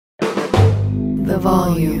the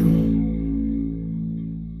volume.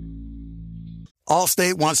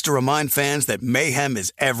 Allstate wants to remind fans that mayhem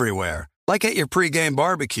is everywhere, like at your pregame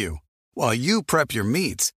barbecue. While you prep your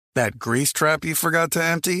meats, that grease trap you forgot to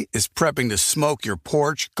empty is prepping to smoke your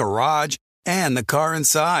porch, garage, and the car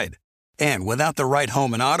inside. And without the right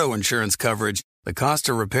home and auto insurance coverage, the cost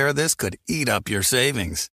to repair this could eat up your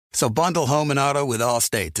savings. So bundle home and auto with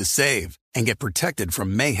Allstate to save and get protected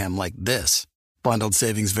from mayhem like this. Bundled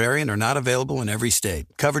savings vary and are not available in every state.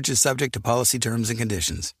 Coverage is subject to policy terms and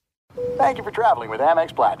conditions. Thank you for traveling with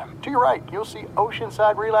Amex Platinum. To your right, you'll see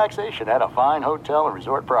oceanside relaxation at a fine hotel and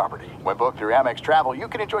resort property. When booked through Amex Travel, you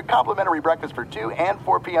can enjoy complimentary breakfast for 2 and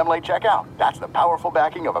 4 p.m. late checkout. That's the powerful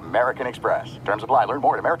backing of American Express. Terms apply. Learn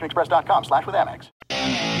more at americanexpress.com/withAmex.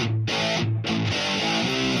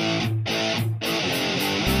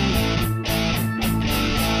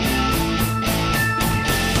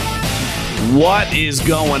 What is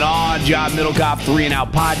going on? John Middlecoff, 3 and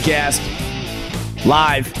Out podcast.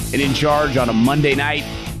 Live and in charge on a Monday night.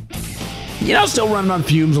 You know, still running on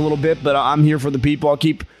fumes a little bit, but I'm here for the people. I'll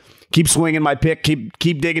keep swinging my pick, keep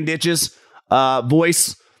digging ditches.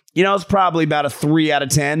 Voice, you know, it's probably about a 3 out of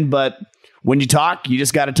 10, but when you talk, you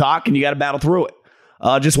just got to talk and you got to battle through it.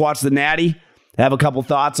 Just watch the Natty. Have a couple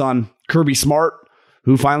thoughts on Kirby Smart,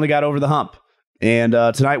 who finally got over the hump. And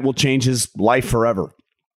tonight will change his life forever.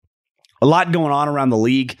 A lot going on around the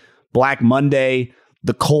league. Black Monday,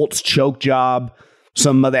 the Colts choke job,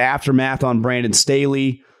 some of the aftermath on Brandon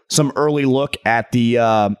Staley, some early look at the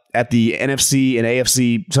NFC and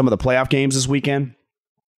AFC, some of the playoff games this weekend.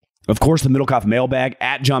 Of course, the Middlecoff mailbag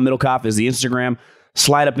at John Middlecoff is the Instagram.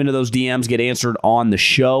 Slide up into those DMs, get answered on the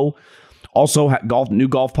show. Also, new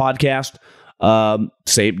golf podcast.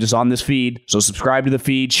 Say just on this feed. So subscribe to the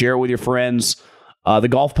feed, share it with your friends. The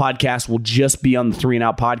golf podcast will just be on the 3 and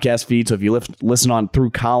Out podcast feed. So if you listen on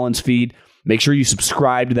through Colin's feed, make sure you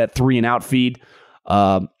subscribe to that 3 and Out feed.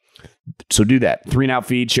 So do that 3 and Out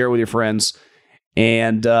feed, share it with your friends.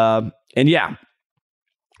 And yeah,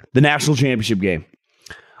 the national championship game.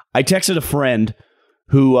 I texted a friend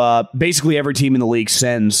who basically every team in the league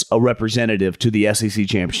sends a representative to the SEC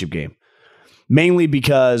championship game. Mainly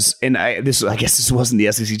because, and I guess this wasn't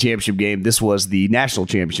the SEC championship game. This was the national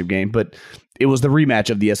championship game, but it was the rematch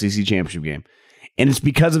of the SEC championship game. And it's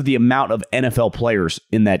because of the amount of NFL players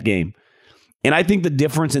in that game. And I think the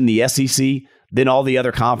difference in the SEC than all the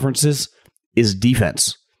other conferences is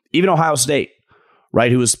defense. Even Ohio State,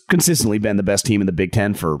 right, who has consistently been the best team in the Big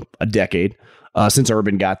Ten for a decade, since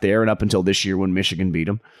Urban got there and up until this year when Michigan beat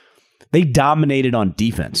them. They dominated on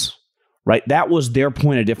defense, right? That was their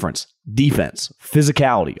point of difference. Defense,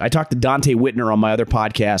 physicality. I talked to Dante Whitner on my other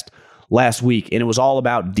podcast last week, and it was all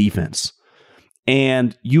about defense.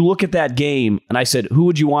 And you look at that game, and I said, who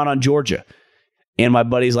would you want on Georgia? And my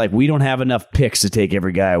buddy's like, we don't have enough picks to take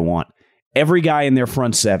every guy I want. Every guy in their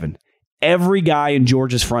front seven, every guy in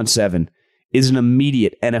Georgia's front seven is an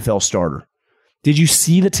immediate NFL starter. Did you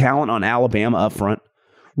see the talent on Alabama up front?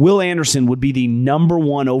 Will Anderson would be the number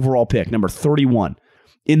 1 overall pick, number 31,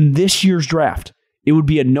 in this year's draft. It would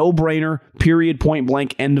be a no-brainer, period, point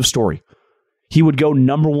blank, end of story. He would go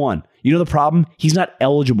number 1. You know the problem? He's not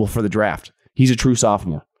eligible for the draft. He's a true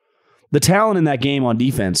sophomore. The talent in that game on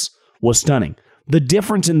defense was stunning. The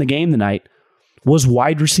difference in the game tonight was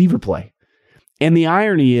wide receiver play. And the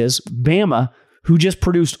irony is, Bama, who just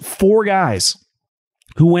produced 4 guys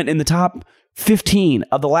who went in the top 15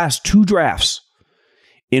 of the last 2 drafts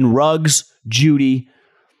in Ruggs, Judy,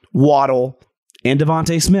 Waddle, and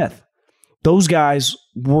Devontae Smith. Those guys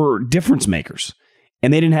were difference makers,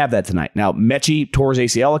 and they didn't have that tonight. Now, Mechie tore his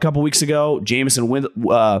ACL a couple weeks ago. Jameson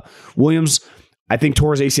Williams, I think,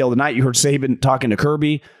 tore his ACL tonight. You heard Saban talking to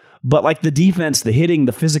Kirby. But like the defense, the hitting,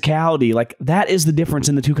 the physicality, like that is the difference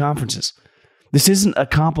in the 2 conferences. This isn't a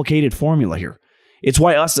complicated formula here. It's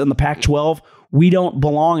why us in the Pac-12, we don't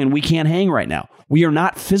belong and we can't hang right now. We are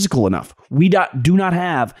not physical enough. We do not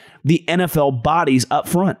have the NFL bodies up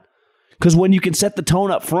front. Because when you can set the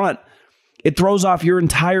tone up front, it throws off your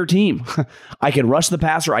entire team. I can rush the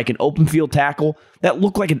passer. I can open field tackle. That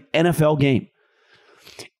looked like an NFL game.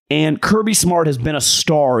 And Kirby Smart has been a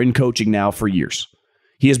star in coaching now for years.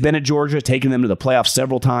 He has been at Georgia, taking them to the playoffs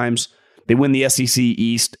several times. They win the SEC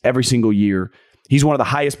East every single year. He's one of the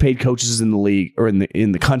highest paid coaches in the league or in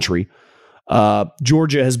the country.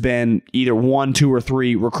 Georgia has been either 1, 2, or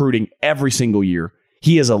 3 recruiting every single year.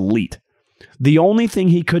 He is elite. The only thing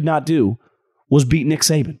he could not do was beat Nick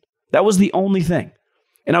Saban. That was the only thing.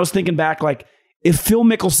 And I was thinking back, like, if Phil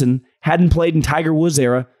Mickelson hadn't played in Tiger Woods'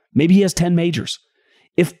 era, maybe he has 10 majors.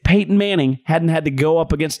 If Peyton Manning hadn't had to go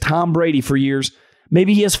up against Tom Brady for years,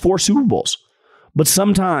 maybe he has 4 Super Bowls. But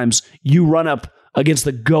sometimes you run up against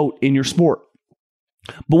the GOAT in your sport.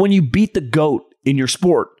 But when you beat the GOAT in your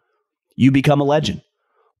sport, you become a legend.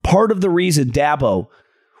 Part of the reason Dabo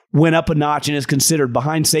went up a notch and is considered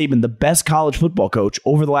behind Saban the best college football coach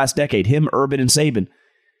over the last decade, him, Urban, and Saban,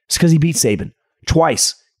 is because he beat Saban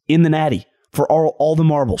twice in the Natty for all the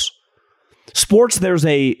marbles. Sports, there's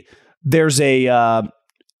a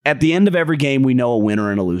at the end of every game, we know a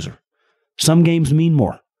winner and a loser. Some games mean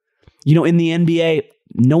more. In the NBA,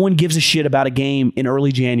 no one gives a shit about a game in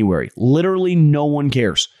early January. Literally, no one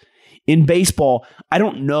cares. In baseball, I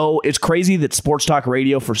don't know. It's crazy that sports talk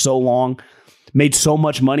radio for so long made so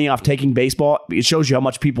much money off taking baseball. It shows you how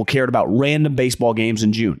much people cared about random baseball games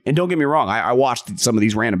in June. And don't get me wrong, I watched some of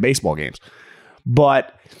these random baseball games.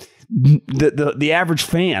 But the average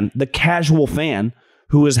fan, the casual fan,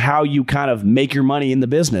 who is how you kind of make your money in the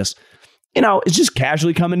business, it's just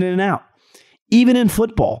casually coming in and out. Even in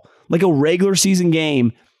football, like a regular season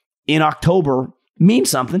game in October means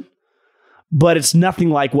something, but it's nothing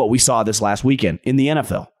like what we saw this last weekend in the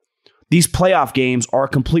NFL. These playoff games are a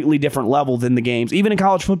completely different level than the games, even in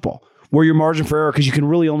college football, where your margin for error, because you can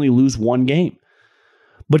really only lose one game.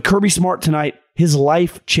 But Kirby Smart tonight, his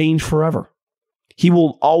life changed forever. He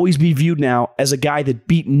will always be viewed now as a guy that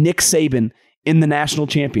beat Nick Saban in the national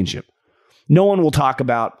championship. No one will talk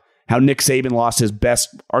about how Nick Saban lost his best,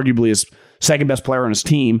 arguably his second best player on his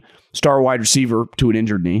team, star wide receiver, to an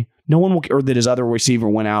injured knee. No one will, or that his other receiver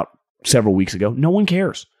went out several weeks ago. No one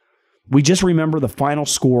cares. We just remember the final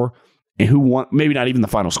score and who won, maybe not even the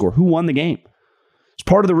final score, who won the game. It's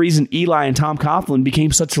part of the reason Eli and Tom Coughlin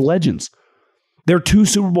became such legends. Their 2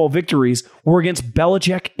 Super Bowl victories were against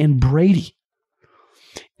Belichick and Brady.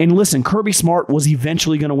 And listen, Kirby Smart was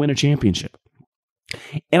eventually going to win a championship.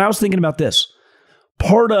 And I was thinking about this.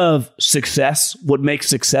 Part of success, what makes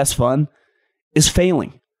success fun, is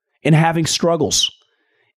failing and having struggles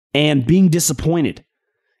and being disappointed.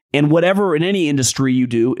 And whatever in any industry you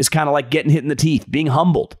do is kind of like getting hit in the teeth, being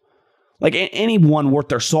humbled. Like anyone worth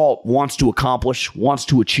their salt wants to accomplish, wants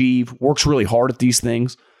to achieve, works really hard at these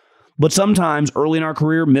things. But sometimes early in our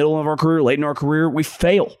career, middle of our career, late in our career, we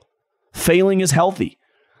fail. Failing is healthy.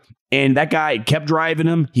 And that guy kept driving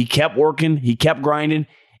him. He kept working. He kept grinding.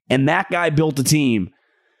 And that guy built a team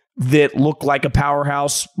that looked like a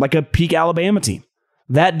powerhouse, like a peak Alabama team.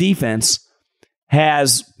 That defense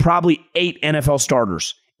has probably 8 NFL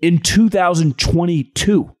starters in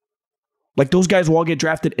 2022. Like those guys will all get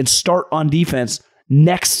drafted and start on defense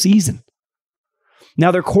next season.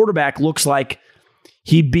 Now their quarterback looks like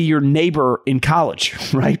he'd be your neighbor in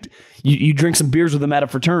college, right? You drink some beers with him at a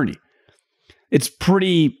fraternity. It's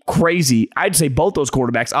pretty crazy. I'd say both those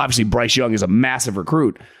quarterbacks, obviously Bryce Young is a massive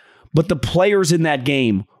recruit, but the players in that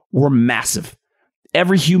game were massive.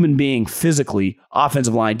 Every human being physically,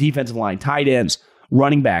 offensive line, defensive line, tight ends,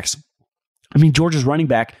 running backs. I mean, Georgia's running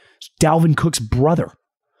back, Dalvin Cook's brother.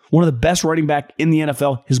 One of the best running back in the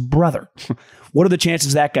NFL, his brother. What are the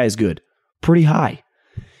chances that guy's good? Pretty high.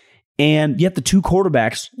 And yet the 2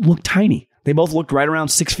 quarterbacks look tiny. They both looked right around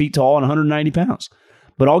 6 feet tall and 190 pounds.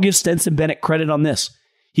 But I'll give Stetson Bennett credit on this.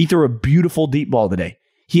 He threw a beautiful deep ball today.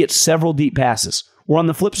 He hit several deep passes. Where on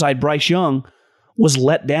the flip side, Bryce Young was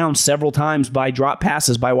let down several times by drop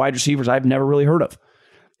passes by wide receivers I've never really heard of.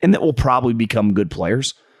 And that will probably become good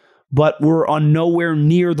players. But we're on nowhere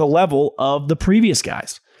near the level of the previous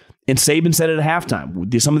guys. And Saban said it at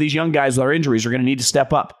halftime. Some of these young guys with our injuries are going to need to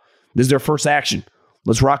step up. This is their first action.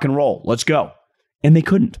 Let's rock and roll. Let's go. And they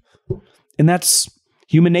couldn't. And that's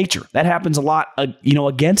human nature. That happens a lot,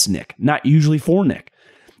 against Nick, not usually for Nick.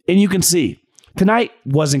 And you can see tonight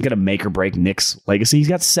wasn't going to make or break Nick's legacy. He's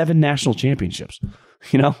got 7 national championships.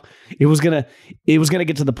 It was going to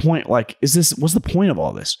get to the point like, what's the point of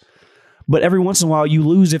all this? But every once in a while you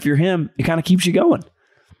lose. If you're him, it kind of keeps you going.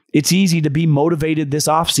 It's easy to be motivated this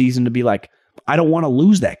offseason to be like, I don't want to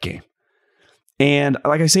lose that game. And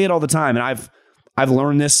like I say it all the time, and I've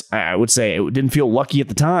learned this. I would say it didn't feel lucky at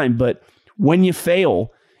the time, but when you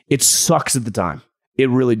fail, it sucks at the time. It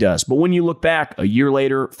really does. But when you look back a year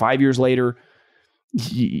later, 5 years later,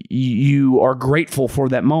 you are grateful for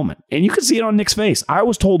that moment. And you can see it on Nick's face. I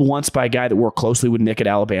was told once by a guy that worked closely with Nick at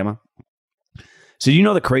Alabama. So you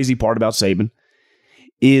know the crazy part about Saban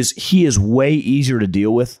is he is way easier to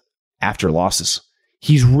deal with after losses.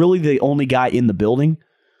 He's really the only guy in the building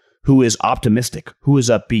who is optimistic, who is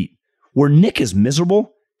upbeat. Where Nick is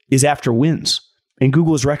miserable is after wins. And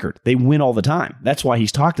Google his record. They win all the time. That's why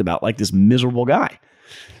he's talked about like this miserable guy.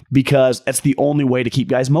 Because that's the only way to keep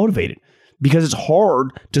guys motivated. Because it's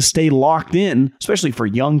hard to stay locked in, especially for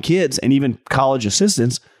young kids and even college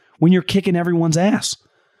assistants, when you're kicking everyone's ass.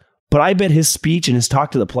 But I bet his speech and his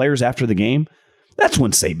talk to the players after the game That's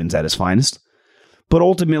when Saban's at his finest. But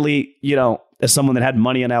ultimately, as someone that had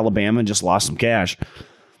money on Alabama and just lost some cash,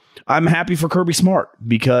 I'm happy for Kirby Smart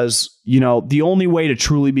because, the only way to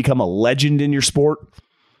truly become a legend in your sport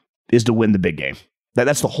is to win the big game.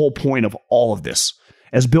 That's the whole point of all of this.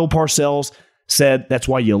 As Bill Parcells said, that's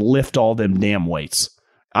why you lift all them damn weights.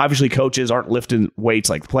 Obviously, coaches aren't lifting weights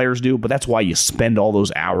like the players do, but that's why you spend all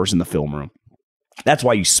those hours in the film room. That's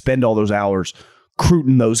why you spend all those hours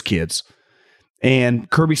recruiting those kids. And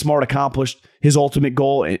Kirby Smart accomplished his ultimate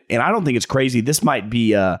goal. And I don't think it's crazy. This might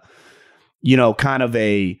be kind of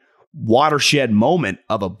a watershed moment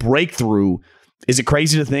of a breakthrough. Is it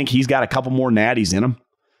crazy to think he's got a couple more natties in him?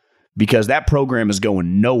 Because that program is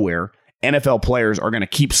going nowhere. NFL players are going to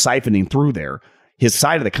keep siphoning through there. His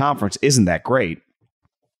side of the conference isn't that great.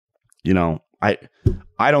 I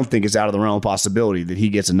don't think it's out of the realm of possibility that he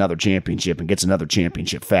gets another championship and gets another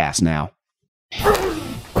championship fast now.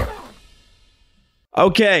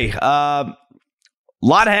 Okay, lot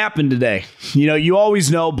happened today. You always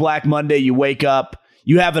know Black Monday, you wake up,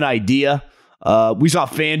 you have an idea. We saw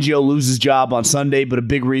Fangio lose his job on Sunday, but a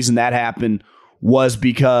big reason that happened was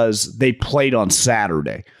because they played on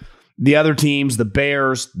Saturday. The other teams, the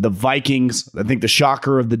Bears, the Vikings, I think the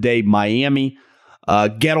shocker of the day, Miami,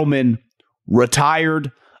 Gettleman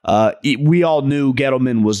retired. We all knew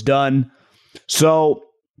Gettleman was done. So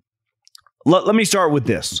let me start with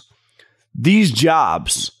this. These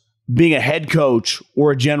jobs, being a head coach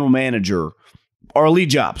or a general manager, are elite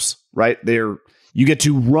jobs, right? You get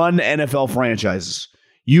to run NFL franchises.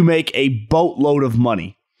 You make a boatload of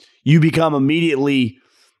money. You become immediately,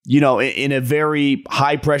 in a very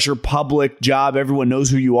high-pressure public job. Everyone knows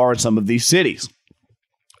who you are in some of these cities.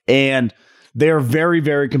 And they're very,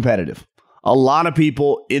 very competitive. A lot of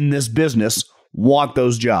people in this business want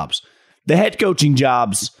those jobs. The head coaching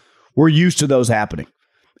jobs, we're used to those happening.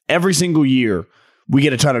 Every single year, we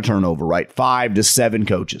get a ton of turnover, right? 5 to 7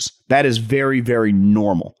 coaches. That is very, very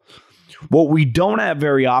normal. What we don't have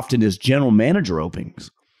very often is general manager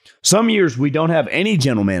openings. Some years, we don't have any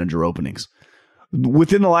general manager openings.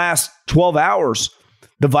 Within the last 12 hours,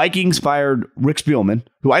 the Vikings fired Rick Spielman,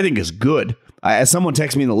 who I think is good. As someone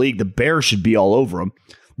texted me in the league, the Bears should be all over him.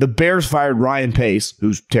 The Bears fired Ryan Pace,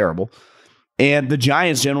 who's terrible. And the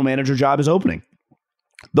Giants general manager job is opening.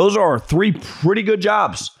 Those are 3 pretty good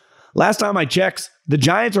jobs. Last time I checked, the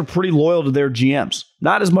Giants are pretty loyal to their GMs.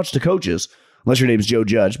 Not as much to coaches, unless your name is Joe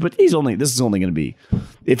Judge. But this is only going to be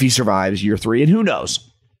if he survives year 3. And who knows?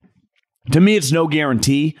 To me, it's no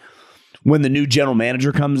guarantee when the new general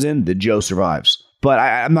manager comes in that Joe survives. But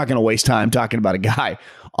I'm not going to waste time talking about a guy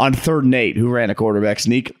on 3rd and 8 who ran a quarterback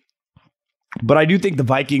sneak. But I do think the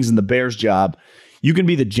Vikings and the Bears job, you can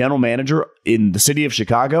be the general manager in the city of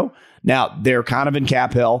Chicago. Now, they're kind of in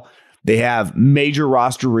cap hell. They have major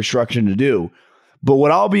roster restructuring to do. But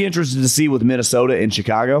what I'll be interested to see with Minnesota and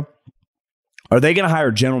Chicago, are they going to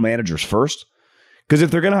hire general managers first? Because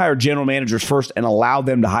if they're going to hire general managers first and allow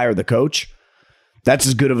them to hire the coach, that's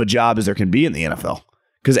as good of a job as there can be in the NFL.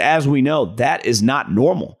 Because as we know, that is not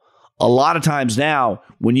normal. A lot of times now,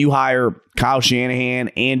 when you hire Kyle Shanahan,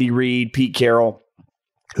 Andy Reid, Pete Carroll,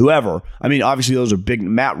 whoever, obviously those are big,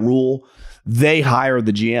 Matt Rule, they hire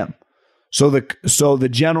the GM. So the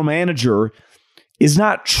general manager is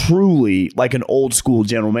not truly like an old school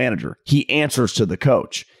general manager. He answers to the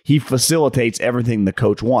coach. He facilitates everything the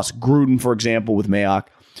coach wants. Gruden, for example, with Mayock.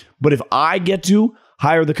 But if I get to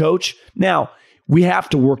hire the coach, now we have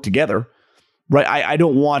to work together, right? I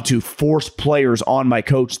don't want to force players on my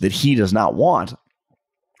coach that he does not want.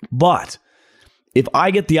 But if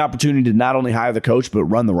I get the opportunity to not only hire the coach but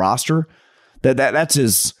run the roster, that's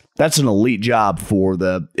an elite job for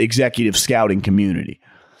the executive scouting community.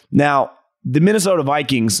 Now, the Minnesota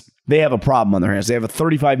Vikings, they have a problem on their hands. They have a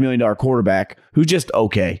 $35 million quarterback who's just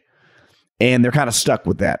okay, and they're kind of stuck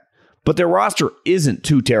with that. But their roster isn't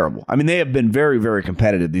too terrible. They have been very, very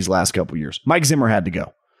competitive these last couple years. Mike Zimmer had to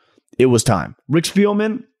go. It was time. Rick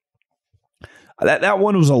Spielman, that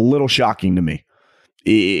one was a little shocking to me.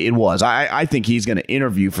 It was. I think he's going to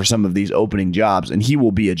interview for some of these opening jobs, and he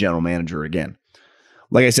will be a general manager again.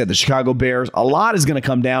 Like I said, the Chicago Bears, a lot is going to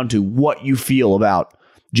come down to what you feel about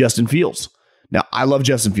Justin Fields. Now, I love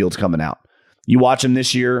Justin Fields coming out. You watch him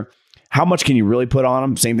this year, how much can you really put on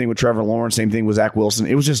him? Same thing with Trevor Lawrence, same thing with Zach Wilson.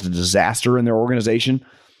 It was just a disaster in their organization.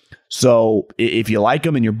 So if you like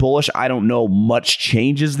him and you're bullish, I don't know much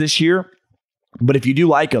changes this year. But if you do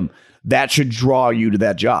like him, that should draw you to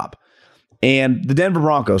that job. And the Denver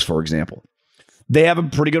Broncos, for example, they have a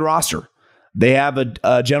pretty good roster. They have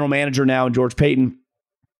a general manager now in George Paton.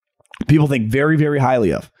 People think very, very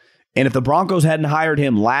highly of. And if the Broncos hadn't hired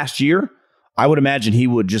him last year, I would imagine he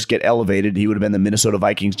would just get elevated. He would have been the Minnesota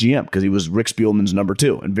Vikings GM because he was Rick Spielman's number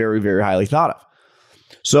 2 and very, very highly thought of.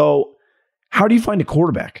 So how do you find a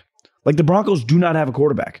quarterback? Like, the Broncos do not have a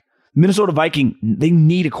quarterback. Minnesota Viking, they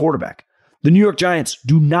need a quarterback. The New York Giants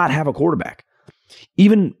do not have a quarterback.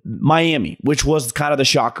 Even Miami, which was kind of the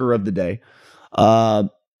shocker of the day.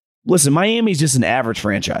 Listen, Miami's just an average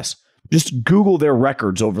franchise. Just Google their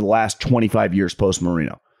records over the last 25 years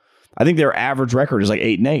post-Marino. I think their average record is like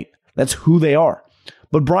 8-8. That's who they are.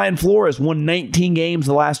 But Brian Flores won 19 games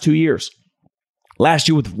the last 2 years. Last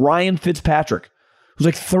year with Ryan Fitzpatrick, who's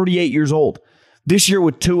like 38 years old. This year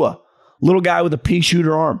with Tua, little guy with a pea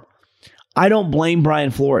shooter arm. I don't blame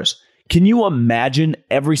Brian Flores. Can you imagine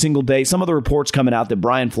every single day, some of the reports coming out that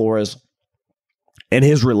Brian Flores and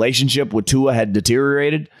his relationship with Tua had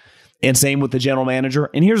deteriorated, and same with the general manager?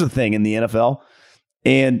 And here's the thing in the NFL,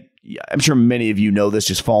 and I'm sure many of you know this,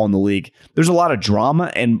 just following the league. There's a lot of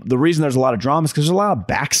drama, and the reason there's a lot of drama is because there's a lot of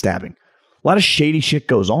backstabbing. A lot of shady shit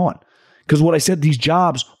goes on. Because what I said, these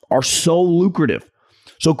jobs are so lucrative.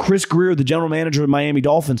 So Chris Greer, the general manager of the Miami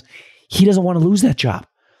Dolphins, he doesn't want to lose that job.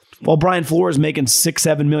 While Brian Flores is making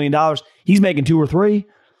 $6-7 million, he's making 2 or 3.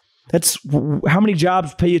 That's how many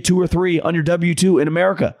jobs pay you 2 or 3 on your W-2 in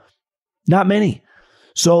America? Not many.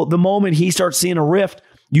 So the moment he starts seeing a rift,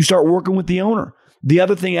 you start working with the owner. The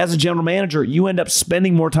other thing, as a general manager, you end up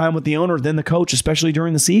spending more time with the owner than the coach, especially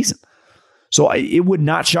during the season. So it would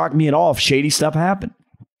not shock me at all if shady stuff happened.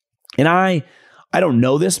 And I don't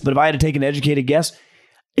know this, but if I had to take an educated guess,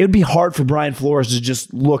 it would be hard for Brian Flores to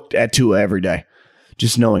just look at Tua every day,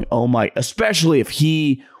 just knowing, oh my, especially if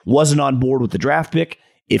he wasn't on board with the draft pick,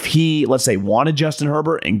 if he, let's say, wanted Justin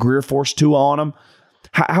Herbert and Greer forced Tua on him,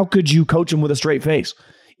 how could you coach him with a straight face?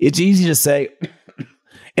 It's easy to say,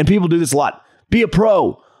 and people do this a lot, be a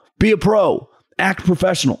pro, act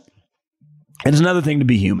professional. And it's another thing to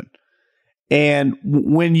be human. And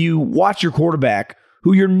when you watch your quarterback,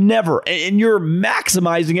 who you're never, and you're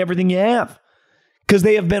maximizing everything you have, because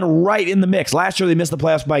they have been right in the mix. Last year, they missed the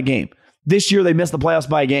playoffs by a game. This year, they missed the playoffs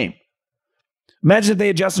by a game. Imagine if they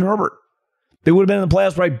had Justin Herbert. They would have been in the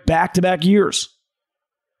playoffs by back-to-back years.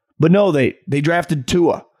 But no, they drafted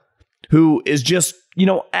Tua, who is just,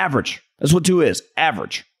 average. That's what Tua is,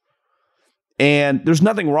 average. And there's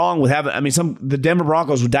nothing wrong with having, the Denver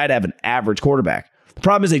Broncos would die to have an average quarterback. The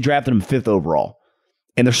problem is they drafted him 5th overall,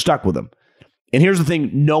 and they're stuck with him. And here's the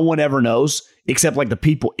thing no one ever knows, except like the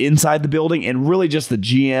people inside the building and really just the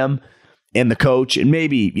GM and the coach and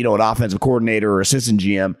maybe, an offensive coordinator or assistant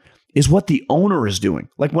GM, is what the owner is doing.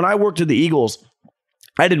 Like when I worked at the Eagles,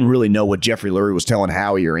 I didn't really know what Jeffrey Lurie was telling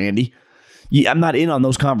Howie or Andy. I'm not in on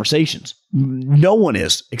those conversations. No one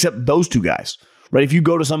is, except those two guys, right? If you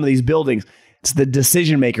go to some of these buildings, it's the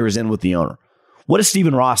decision maker is in with the owner. What is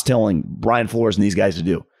Stephen Ross telling Brian Flores and these guys to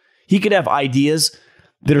do? He could have ideas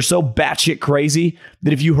that are so batshit crazy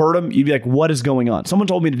that if you heard him, you'd be like, what is going on? Someone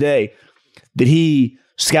told me today that he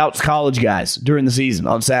scouts college guys during the season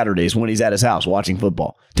on Saturdays when he's at his house watching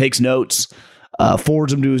football, takes notes,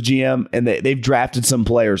 forwards them to his GM, and they've drafted some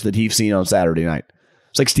players that he's seen on Saturday night.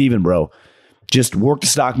 It's like, Steven, bro, just work the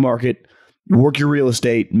stock market, work your real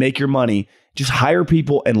estate, make your money, just hire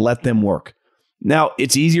people and let them work. Now,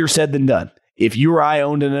 it's easier said than done. If you or I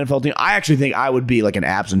owned an NFL team, I actually think I would be like an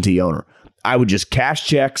absentee owner. I would just cash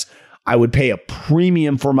checks. I would pay a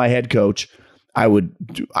premium for my head coach. I would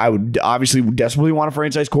obviously desperately want a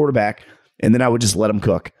franchise quarterback, and then I would just let him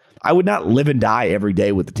cook. I would not live and die every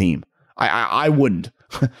day with the team. I wouldn't.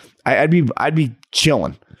 I'd be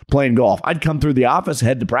chilling, playing golf. I'd come through the office,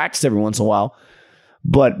 head to practice every once in a while.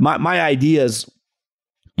 But my ideas,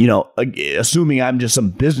 assuming I'm just some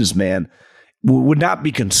businessman, would not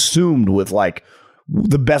be consumed with like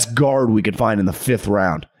the best guard we could find in the 5th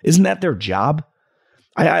round. Isn't that their job?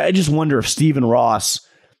 I just wonder if Stephen Ross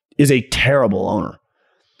is a terrible owner.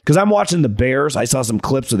 Because I'm watching the Bears. I saw some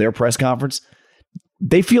clips of their press conference.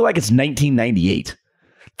 They feel like it's 1998.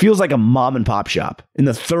 Feels like a mom and pop shop in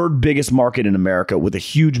the 3rd biggest market in America with a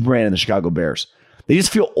huge brand in the Chicago Bears. They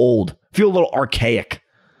just feel old, feel a little archaic.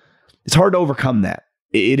 It's hard to overcome that.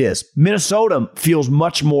 It is. Minnesota feels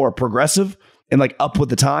much more progressive and like up with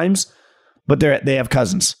the times, but they have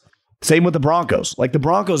Cousins. Same with the Broncos. Like the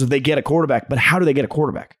Broncos, if they get a quarterback, but how do they get a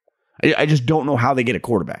quarterback? I just don't know how they get a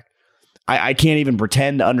quarterback. I can't even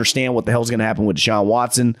pretend to understand what the hell's going to happen with Deshaun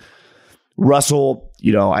Watson. Russell,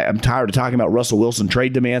 I'm tired of talking about Russell Wilson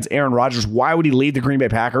trade demands. Aaron Rodgers, why would he leave the Green Bay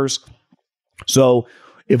Packers? So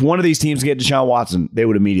if one of these teams get Deshaun Watson, they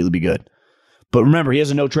would immediately be good. But remember, he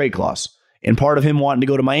has a no trade clause. And part of him wanting to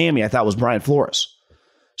go to Miami, I thought, was Brian Flores.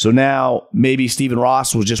 So now maybe Stephen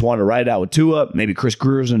Ross was just wanting to ride it out with Tua. Maybe Chris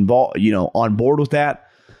Greer's involved, on board with that.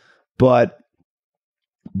 But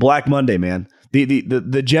Black Monday, man.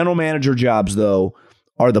 The general manager jobs, though,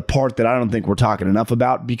 are the part that I don't think we're talking enough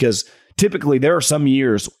about, because typically there are some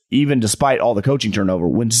years, even despite all the coaching turnover,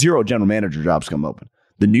 when 0 general manager jobs come open.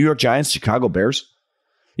 The New York Giants, Chicago Bears,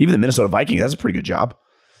 even the Minnesota Vikings, that's a pretty good job.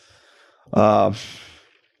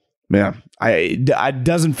 Man, it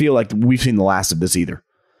doesn't feel like we've seen the last of this either.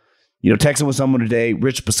 Texting with someone today,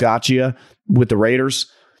 Rich Bisaccia with the Raiders.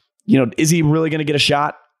 Is he really going to get a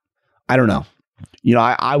shot? I don't know.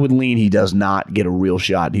 I would lean he does not get a real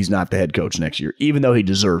shot. He's not the head coach next year, even though he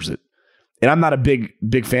deserves it. And I'm not a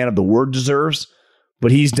big fan of the word deserves,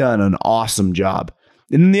 but he's done an awesome job.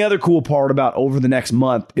 And then the other cool part about over the next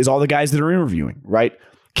month is all the guys that are interviewing, right?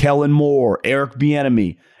 Kellen Moore, Eric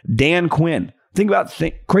Bieniemy, Dan Quinn.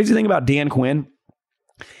 Crazy thing about Dan Quinn,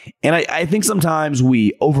 and I think sometimes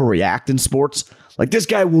we overreact in sports. Like, this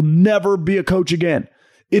guy will never be a coach again.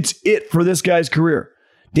 It's it for this guy's career.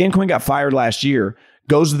 Dan Quinn got fired last year,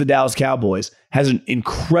 goes to the Dallas Cowboys, has an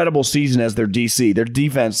incredible season as their DC. Their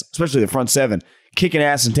defense, especially the front seven, kicking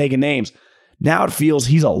ass and taking names. Now it feels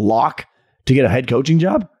he's a lock to get a head coaching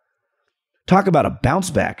job. Talk about a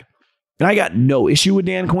bounce back. And I got no issue with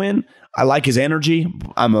Dan Quinn. I like his energy.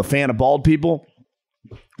 I'm a fan of bald people.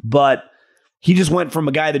 But he just went from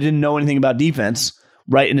a guy that didn't know anything about defense,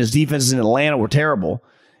 right? And his defenses in Atlanta were terrible,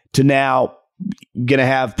 to now going to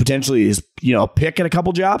have potentially his, pick at a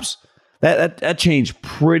couple jobs. That changed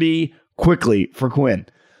pretty quickly for Quinn.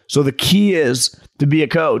 So the key is to be a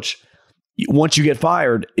coach. Once you get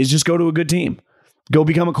fired, is just go to a good team. Go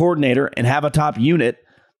become a coordinator and have a top unit,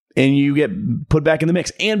 and you get put back in the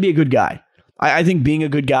mix, and be a good guy. I think being a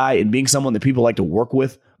good guy and being someone that people like to work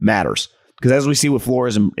with matters. Because as we see with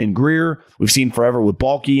Flores and Greer, we've seen forever with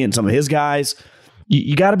Balky and some of his guys,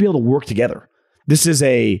 you got to be able to work together. This is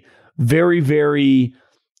a very, very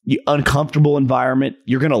uncomfortable environment.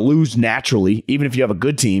 You're going to lose naturally. Even if you have a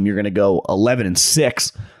good team, you're going to go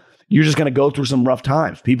 11-6. You're just going to go through some rough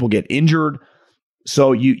times. People get injured.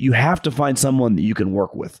 So you have to find someone that you can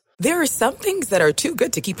work with. There are some things that are too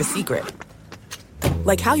good to keep a secret.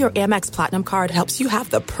 Like how your Amex Platinum card helps you have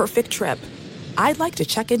the perfect trip. I'd like to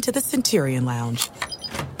check into the Centurion Lounge.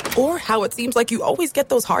 Or how it seems like you always get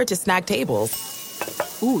those hard-to-snag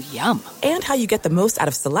tables. Ooh, yum. And how you get the most out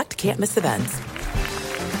of select can't-miss events.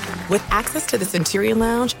 With access to the Centurion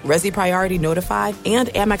Lounge, Resi Priority Notified, and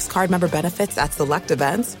Amex card member benefits at select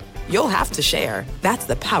events, you'll have to share. That's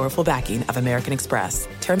the powerful backing of American Express.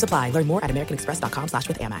 Terms apply. Learn more at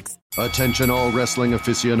americanexpress.com/withAmex. Attention all wrestling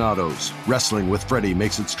aficionados. Wrestling with Freddie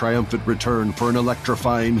makes its triumphant return for an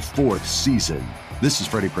electrifying 4th season. This is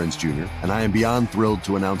Freddie Prinze Jr., and I am beyond thrilled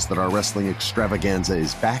to announce that our wrestling extravaganza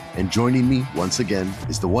is back, and joining me once again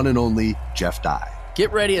is the one and only Jeff Dye.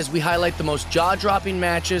 Get ready as we highlight the most jaw-dropping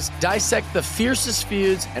matches, dissect the fiercest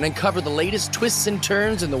feuds, and uncover the latest twists and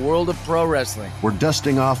turns in the world of pro wrestling. We're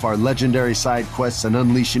dusting off our legendary side quests and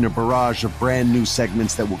unleashing a barrage of brand new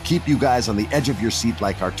segments that will keep you guys on the edge of your seat,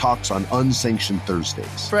 like our talks on Unsanctioned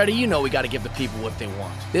Thursdays. Freddie, you know we got to give the people what they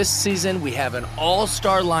want. This season, we have an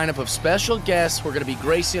all-star lineup of special guests who are going to be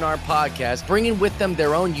gracing our podcast, bringing with them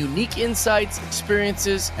their own unique insights,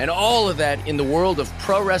 experiences, and all of that in the world of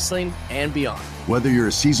pro wrestling and beyond. Whether you're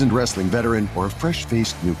a seasoned wrestling veteran or a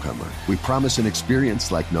fresh-faced newcomer, we promise an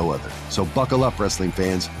experience like no other. So buckle up, wrestling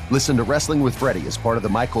fans. Listen to Wrestling with Freddie as part of the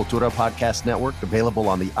My Cultura Podcast Network, available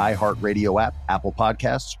on the iHeartRadio app, Apple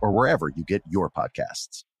Podcasts, or wherever you get your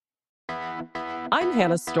podcasts. I'm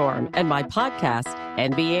Hannah Storm, and my podcast,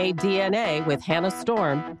 NBA DNA with Hannah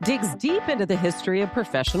Storm, digs deep into the history of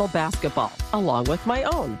professional basketball, along with my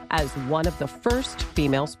own, as one of the first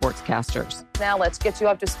female sportscasters. Now let's get you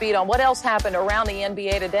up to speed on what else happened around the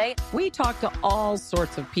NBA today. We talk to all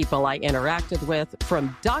sorts of people I interacted with,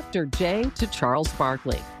 from Dr. J to Charles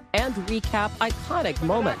Barkley, and recap iconic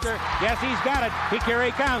moments. Yes, he's got it. Here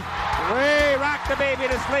he comes. Way rock the baby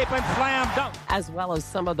to sleep and slam dunk. As well as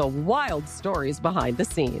some of the wild stories behind the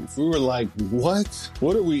scenes. We were like, what?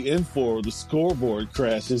 What are we in for? The scoreboard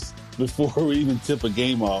crashes before we even tip a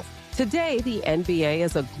game off. Today, the NBA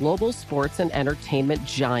is a global sports and entertainment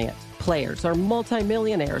giant. Players are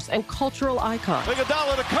multimillionaires and cultural icons.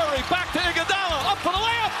 Iguodala to Curry, back to Iguodala, up for the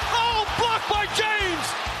layup. Oh, blocked by James.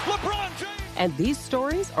 LeBron James. And these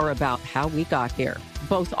stories are about how we got here,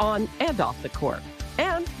 both on and off the court.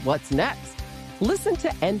 And what's next? Listen to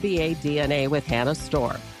NBA DNA with Hannah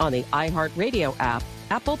Storm on the iHeartRadio app,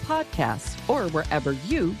 Apple Podcasts, or wherever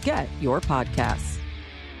you get your podcasts.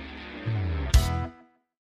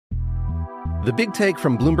 The Big Take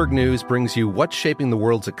from Bloomberg News brings you what's shaping the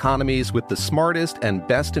world's economies with the smartest and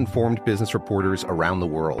best-informed business reporters around the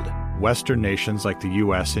world. Western nations like the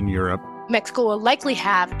U.S. and Europe Mexico will likely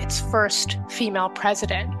have its first female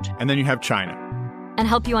president. And then you have China. And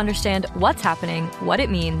help you understand what's happening, what it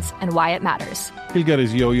means, and why it matters. He'll get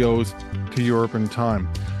his yo-yos to Europe in time.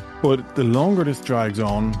 But the longer this drags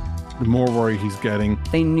on, the more worry he's getting.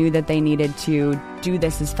 They knew that they needed to do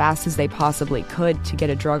this as fast as they possibly could to get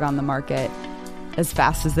a drug on the market as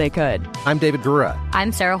fast as they could. I'm David Gura.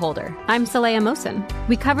 I'm Sarah Holder. I'm Saleha Mohsen.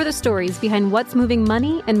 We cover the stories behind what's moving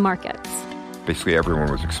money and markets. Basically,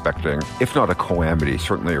 everyone was expecting, if not a calamity,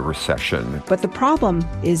 certainly a recession. But the problem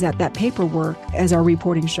is that paperwork, as our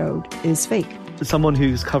reporting showed, is fake. As someone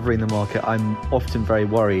who's covering the market, I'm often very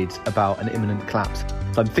worried about an imminent collapse.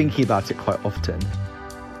 So I'm thinking about it quite often.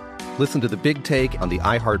 Listen to The Big Take on the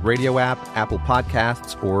iHeartRadio app, Apple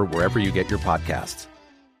Podcasts, or wherever you get your podcasts.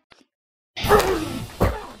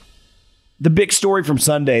 The big story from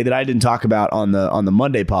Sunday that I didn't talk about on the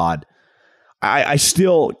Monday pod, I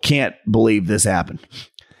still can't believe this happened.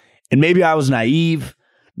 And maybe I was naive.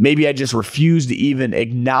 Maybe I just refused to even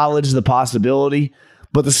acknowledge the possibility.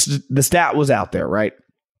 But the stat was out there, right?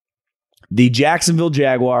 The Jacksonville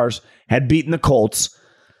Jaguars had beaten the Colts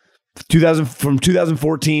from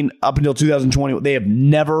 2014 up until 2020. They have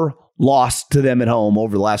never lost to them at home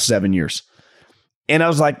over the last 7 years. And I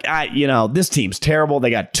was like, this team's terrible.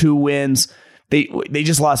 They got 2 wins. They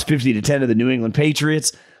just lost 50-10 to the New England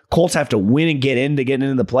Patriots. Colts have to win and get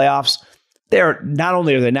into the playoffs. Not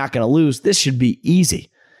only are they not going to lose, this should be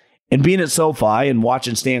easy. And being at SoFi and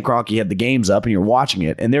watching Stan Kroenke had the games up and you're watching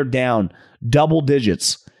it and they're down double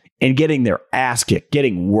digits and getting their ass kicked,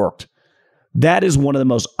 getting worked. That is one of the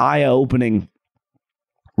most eye-opening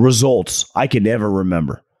results I can ever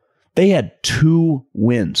remember. They had 2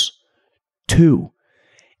 wins. 2.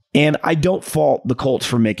 And I don't fault the Colts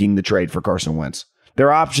for making the trade for Carson Wentz.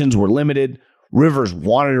 Their options were limited. Rivers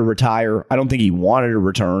wanted to retire. I don't think he wanted to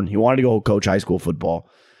return. He wanted to go coach high school football.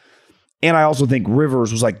 And I also think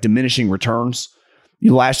Rivers was like diminishing returns.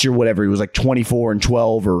 Last year, whatever, he was like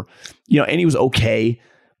 24-12 or, and he was okay.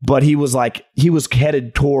 But he was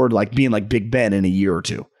headed toward like being like Big Ben in a year or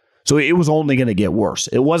 2. So it was only going to get worse.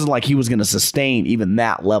 It wasn't like he was going to sustain even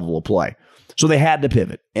that level of play. So they had to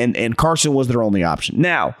pivot. And Carson was their only option.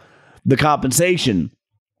 Now, the compensation,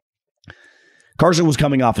 Carson was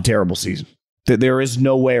coming off a terrible season. There is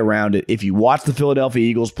no way around it. If you watch the Philadelphia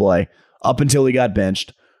Eagles play up until he got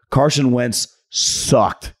benched, Carson Wentz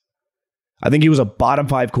sucked. I think he was a bottom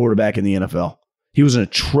 5 quarterback in the NFL. He was an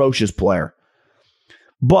atrocious player.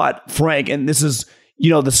 But Frank, and this is,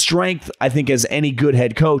 the strength, I think, as any good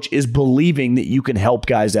head coach is believing that you can help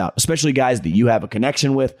guys out, especially guys that you have a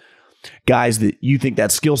connection with, guys that you think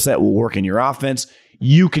that skill set will work in your offense.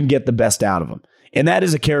 You can get the best out of them. And that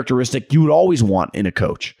is a characteristic you would always want in a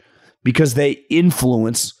coach because they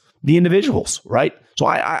influence the individuals, right? So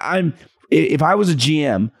I'm if I was a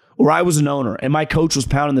GM or I was an owner and my coach was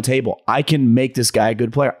pounding the table, I can make this guy a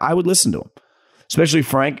good player. I would listen to him. Especially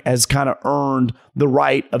Frank has kind of earned the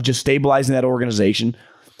right of just stabilizing that organization.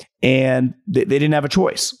 And they didn't have a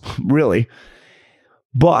choice, really.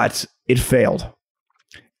 But it failed.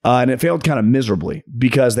 And it failed kind of miserably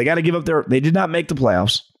because they got to give up they did not make the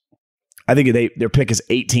playoffs. I think their pick is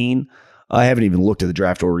 18. I haven't even looked at the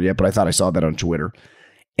draft order yet, but I thought I saw that on Twitter.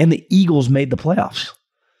 And the Eagles made the playoffs.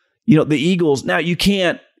 The Eagles, now you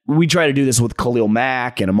can't, we try to do this with Khalil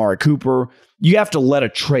Mack and Amari Cooper. You have to let a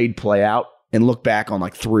trade play out and look back on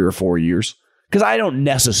like 3 or 4 years. Because I don't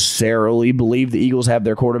necessarily believe the Eagles have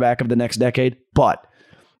their quarterback of the next decade. But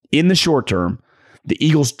in the short term, the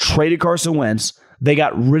Eagles traded Carson Wentz. They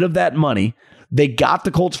got rid of that money. They got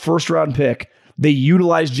the Colts' first-round pick. They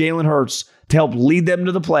utilized Jalen Hurts to help lead them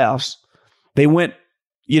to the playoffs. They went,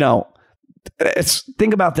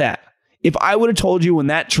 think about that. If I would have told you when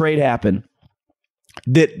that trade happened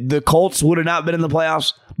that the Colts would have not been in the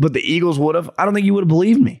playoffs, but the Eagles would have, I don't think you would have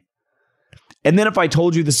believed me. And then if I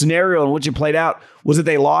told you the scenario in which it played out was that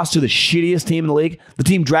they lost to the shittiest team in the league, the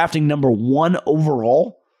team drafting number 1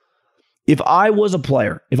 overall, if I was a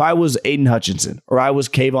player, if I was Aiden Hutchinson, or I was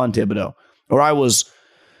Kayvon Thibodeau, or I was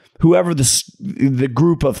whoever the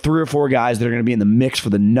group of 3 or 4 guys that are going to be in the mix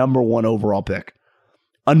for the number 1 overall pick,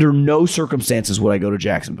 under no circumstances would I go to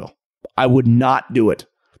Jacksonville. I would not do it.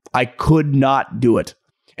 I could not do it.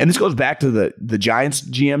 And this goes back to the Giants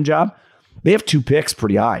GM job. They have 2 picks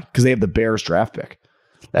pretty high because they have the Bears draft pick.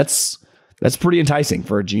 That's pretty enticing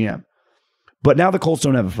for a GM. But now the Colts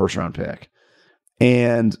don't have a first-round pick.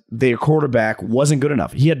 And their quarterback wasn't good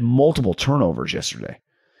enough. He had multiple turnovers yesterday.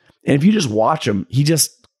 And if you just watch him, he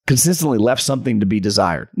just consistently left something to be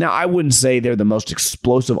desired. Now, I wouldn't say they're the most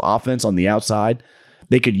explosive offense on the outside.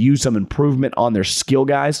 They could use some improvement on their skill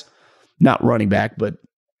guys. Not running back, but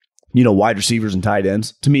wide receivers and tight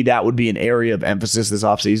ends. To me, that would be an area of emphasis this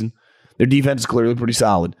offseason. Their defense is clearly pretty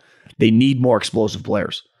solid. They need more explosive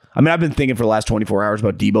players. I mean, I've been thinking for the last 24 hours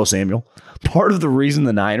about Deebo Samuel. Part of the reason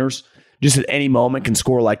the Niners just at any moment can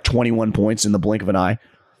score like 21 points in the blink of an eye,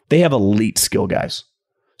 they have elite skill guys.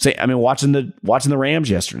 Watching the Rams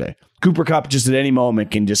yesterday, Cooper Kupp just at any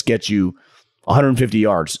moment can just get you 150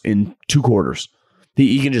 yards in 2 quarters.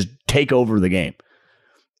 He can just take over the game.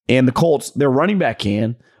 And the Colts, their running back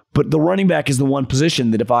can, but the running back is the one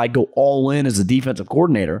position that if I go all in as a defensive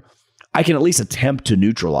coordinator, I can at least attempt to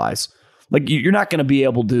neutralize. Like, you're not going to be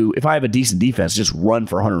able to, if I have a decent defense, just run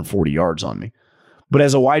for 140 yards on me. But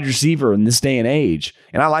as a wide receiver in this day and age,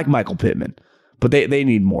 and I like Michael Pittman, but they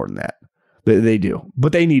need more than that. They do.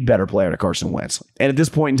 But they need better player to Carson Wentz. And at this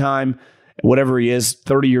point in time, whatever he is,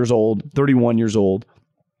 30 years old, 31 years old,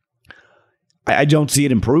 I don't see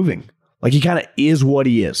it improving. Like, he kind of is what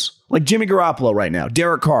he is. Like Jimmy Garoppolo right now,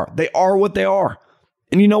 Derek Carr, they are what they are.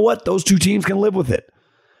 And you know what? Those two teams can live with it.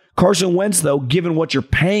 Carson Wentz, though, given what you're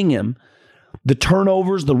paying him, the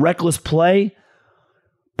turnovers, the reckless play,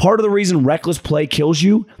 part of the reason reckless play kills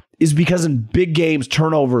you is because in big games,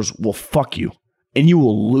 turnovers will fuck you and you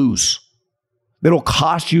will lose. It'll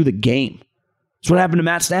cost you the game. That's what happened to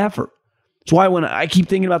Matt Stafford. That's why when I keep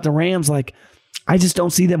thinking about the Rams, like, I just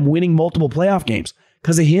don't see them winning multiple playoff games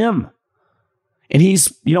because of him. And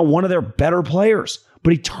he's, one of their better players,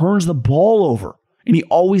 but he turns the ball over, and he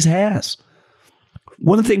always has.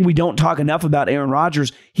 One thing we don't talk enough about Aaron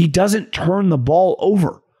Rodgers, he doesn't turn the ball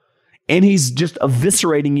over. And he's just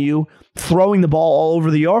eviscerating you, throwing the ball all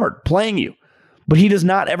over the yard, playing you. But he does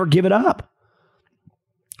not ever give it up.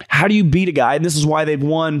 How do you beat a guy? And this is why they've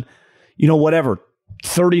won,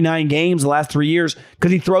 39 games the last 3 years,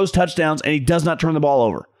 because he throws touchdowns and he does not turn the ball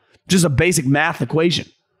over. Just a basic math equation.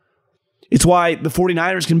 It's why the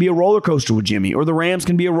 49ers can be a roller coaster with Jimmy, or the Rams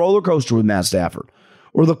can be a roller coaster with Matt Stafford,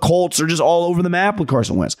 or the Colts are just all over the map with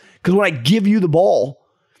Carson Wentz. Because when I give you the ball,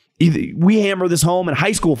 we hammer this home in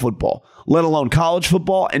high school football, let alone college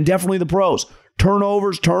football, and definitely the pros.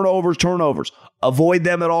 Turnovers, turnovers, turnovers. Avoid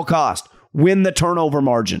them at all costs. Win the turnover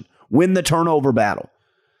margin. Win the turnover battle.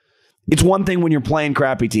 It's one thing when you're playing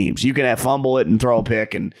crappy teams. You can fumble it and throw a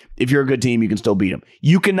pick, and if you're a good team, you can still beat them.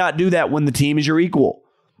 You cannot do that when the team is your equal.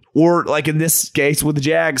 Or like in this case with the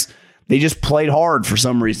Jags, they just played hard for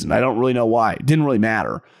some reason. I don't really know why. It didn't really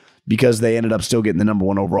matter because they ended up still getting the number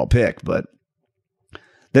 1 overall pick. But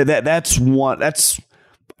that's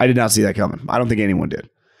I did not see that coming. I don't think anyone did.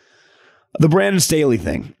 The Brandon Staley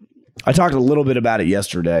thing. I talked a little bit about it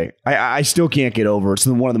yesterday. I still can't get over it. It's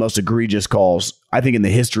one of the most egregious calls, I think, in the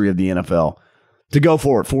history of the NFL. To go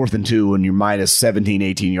for it 4th and 2 when you're minus 17,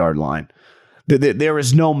 18-yard line. There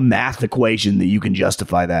is no math equation that you can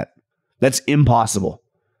justify that. That's impossible.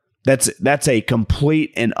 That's a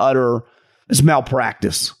complete and utter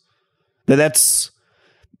malpractice. That's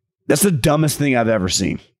the dumbest thing I've ever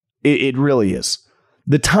seen. It really is.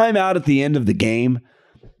 The timeout at the end of the game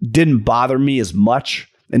didn't bother me as much.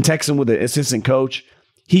 And texting with the assistant coach,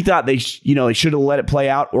 he thought they should have let it play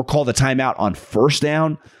out or called a timeout on 1st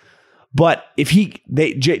down. But if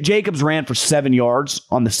Jacobs ran for 7 yards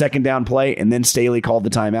on the 2nd down play and then Staley called the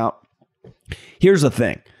timeout. Here's the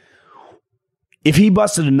thing. If he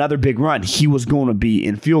busted another big run, he was going to be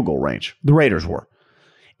in field goal range. The Raiders were.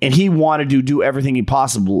 And he wanted to do everything he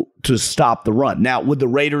possible to stop the run. Now, would the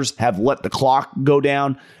Raiders have let the clock go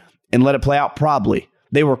down and let it play out? Probably.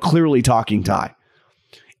 They were clearly talking tie.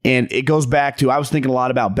 And it goes back to, I was thinking a lot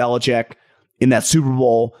about Belichick in that Super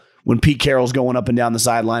Bowl when Pete Carroll's going up and down the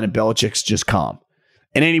sideline and Belichick's just calm.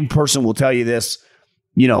 And any person will tell you this,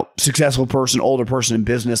 successful person, older person in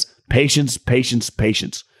business, patience, patience,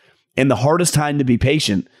 patience. And the hardest time to be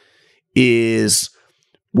patient is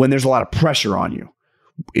when there's a lot of pressure on you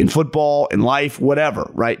in football, in life, whatever,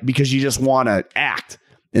 right? Because you just want to act.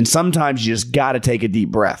 And sometimes you just got to take a deep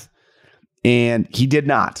breath. And he did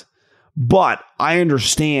not. But I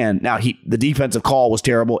understand. Now, the defensive call was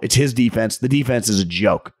terrible. It's his defense. The defense is a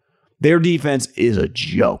joke. Their defense is a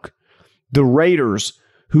joke. The Raiders,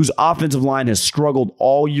 whose offensive line has struggled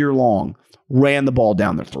all year long, ran the ball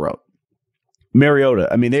down their throat. Mariota,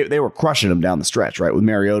 they were crushing them down the stretch, right, with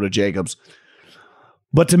Mariota, Jacobs.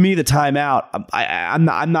 But to me, the timeout, I'm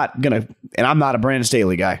not going to, and I'm not a Brandon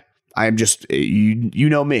Staley guy. I am just, you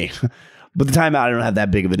know me. But the timeout, I don't have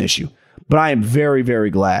that big of an issue. But I am very, very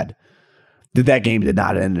glad that game did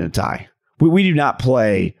not end in a tie. We do not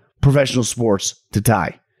play professional sports to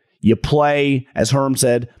tie. You play, as Herm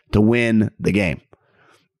said, to win the game.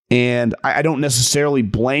 And I don't necessarily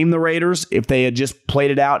blame the Raiders if they had just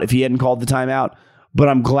played it out, if he hadn't called the timeout, but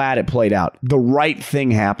I'm glad it played out. The right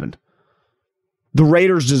thing happened. The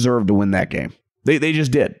Raiders deserved to win that game. They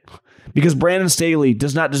just did. Because Brandon Staley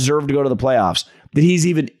does not deserve to go to the playoffs, that he's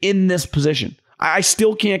even in this position. I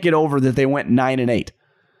still can't get over that they went 9-8. Do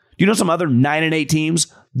you know some other 9-8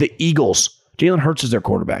 teams? The Eagles. Jalen Hurts is their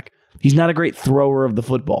quarterback. He's not a great thrower of the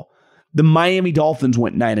football. The Miami Dolphins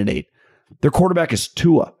went 9-8. Their quarterback is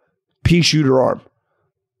Tua, pea shooter arm.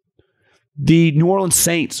 The New Orleans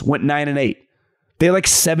Saints went 9-8. They had like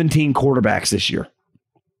 17 quarterbacks this year.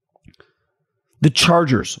 The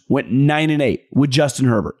Chargers went 9-8 with Justin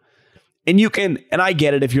Herbert. And I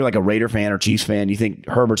get it if you're like a Raider fan or Chiefs fan, you think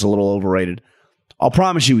Herbert's a little overrated. I'll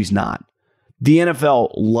promise you he's not. The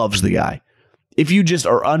NFL loves the guy. If you just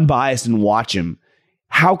are unbiased and watch him,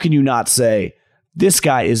 how can you not say, this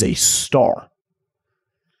guy is a star?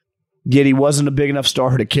 Yet he wasn't a big enough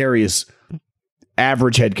star to carry his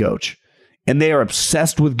average head coach. And they are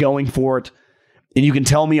obsessed with going for it. And you can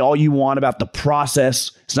tell me all you want about the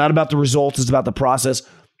process. It's not about the results, it's about the process.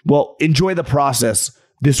 Well, enjoy the process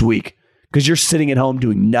this week because you're sitting at home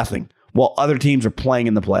doing nothing while other teams are playing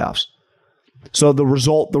in the playoffs. So the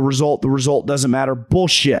result doesn't matter.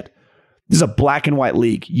 Bullshit. This is a black and white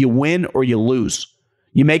league. You win or you lose.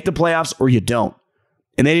 You make the playoffs or you don't.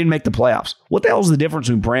 And they didn't make the playoffs. What the hell is the difference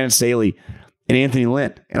between Brandon Staley and Anthony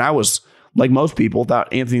Lynn? And I was, like most people,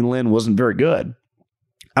 thought Anthony Lynn wasn't very good.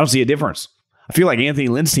 I don't see a difference. I feel like Anthony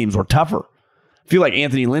Lynn's teams were tougher. I feel like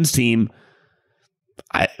Anthony Lynn's team,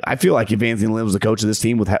 I feel like if Anthony Lynn was the coach of this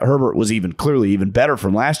team with Herbert was clearly even better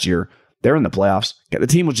from last year, they're in the playoffs. The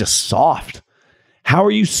team was just soft. How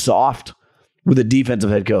are you soft with a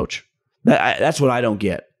defensive head coach? That's what I don't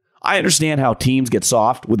get. I understand how teams get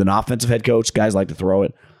soft with an offensive head coach. Guys like to throw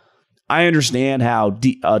it. I understand how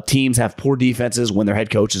teams have poor defenses when their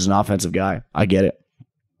head coach is an offensive guy. I get it.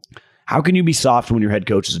 How can you be soft when your head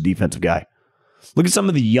coach is a defensive guy? Look at some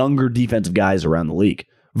of the younger defensive guys around the league.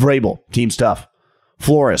 Vrabel, team's tough.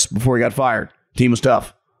 Flores, before he got fired, team was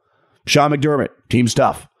tough. Sean McDermott, team's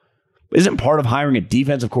tough. Isn't part of hiring a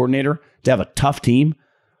defensive coordinator to have a tough team?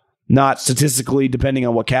 Not statistically, depending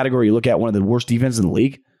on what category you look at, one of the worst defenses in the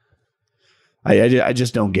league? I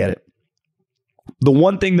just don't get it. The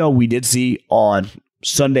one thing, though, we did see on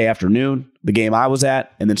Sunday afternoon, the game I was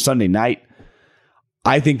at, and then Sunday night,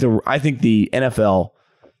 I think the NFL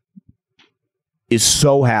is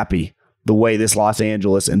so happy the way this Los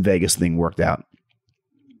Angeles and Vegas thing worked out.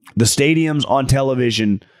 The stadiums on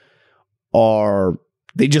television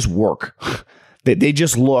they just work. They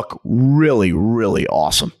just look really, really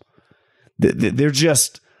awesome.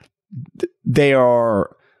 They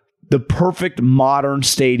are the perfect modern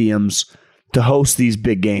stadiums to host these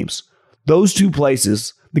big games. Those two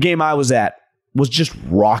places, the game I was at, was just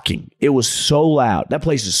rocking. It was so loud. That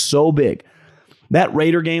place is so big. That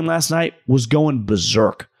Raider game last night was going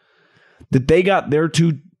berserk. That they got their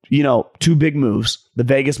two big moves, the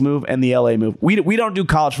Vegas move and the LA move. We don't do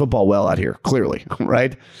college football well out here, clearly,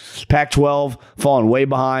 right? Pac-12 falling way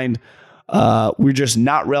behind. We're just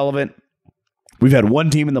not relevant. We've had one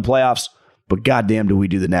team in the playoffs, but goddamn do we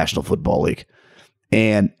do the National Football League.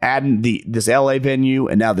 And adding this LA venue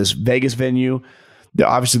and now this Vegas venue,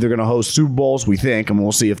 obviously they're going to host Super Bowls, we think, and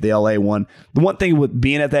we'll see if the LA won. The one thing with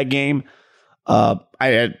being at that game, I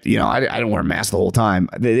don't wear a mask the whole time.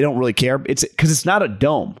 They don't really care. It's because it's not a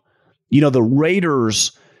dome. The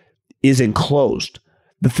Raiders is enclosed.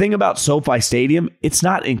 The thing about SoFi Stadium, it's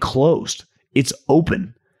not enclosed. It's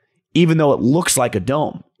open, even though it looks like a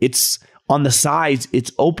dome. It's on the sides.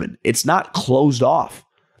 It's open. It's not closed off.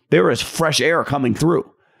 There is fresh air coming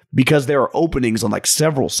through because there are openings on like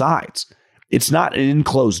several sides. It's not an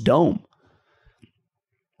enclosed dome.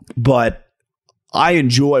 But I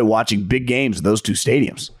enjoy watching big games in those two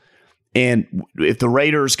stadiums. And if the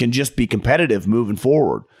Raiders can just be competitive moving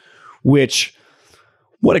forward,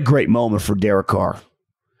 what a great moment for Derek Carr.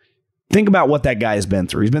 Think about what that guy has been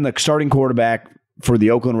through. He's been the starting quarterback for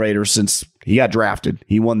the Oakland Raiders since he got drafted.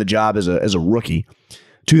 He won the job as a rookie,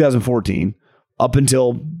 2014, up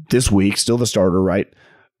until this week, still the starter, right?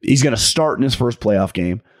 He's going to start in his first playoff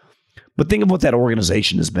game. But think of what that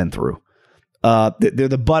organization has been through. They're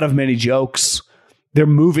the butt of many jokes. Their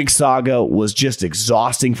moving saga was just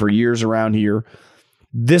exhausting for years around here.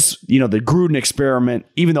 This, the Gruden experiment,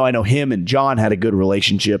 even though I know him and John had a good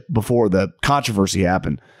relationship before the controversy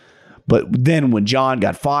happened. But then when John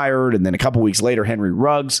got fired and then a couple weeks later, Henry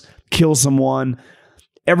Ruggs kills someone,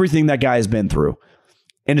 everything that guy has been through.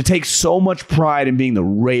 And to take so much pride in being the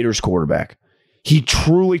Raiders quarterback. He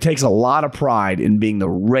truly takes a lot of pride in being the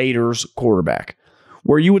Raiders quarterback.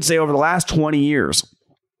 Where you would say over the last 20 years,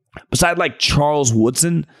 besides like Charles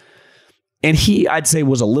Woodson, and he, I'd say,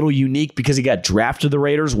 was a little unique because he got drafted to the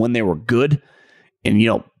Raiders when they were good and,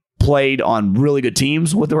 played on really good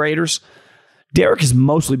teams with the Raiders. Derek has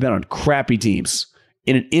mostly been on crappy teams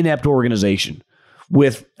in an inept organization.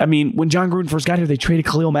 When John Gruden first got here, they traded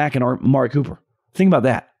Khalil Mack and Amari Cooper. Think about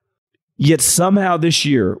that. Yet somehow this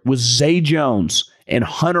year, with Zay Jones and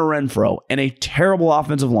Hunter Renfrow and a terrible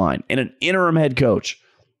offensive line and an interim head coach,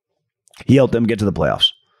 he helped them get to the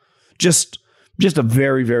playoffs. Just a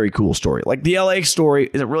very, very cool story. Like the LA story,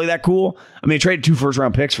 is it really that cool? They traded 2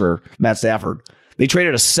 first-round picks for Matt Stafford. They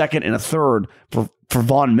traded a second and a third for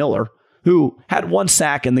Von Miller, who had 1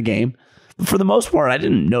 sack in the game. But for the most part, I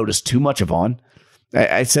didn't notice too much of Von.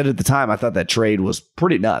 I said at the time, I thought that trade was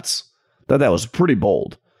pretty nuts. Thought that was pretty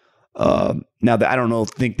bold. Now, I don't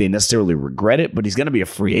think they necessarily regret it, but he's going to be a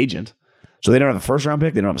free agent. So they don't have a first-round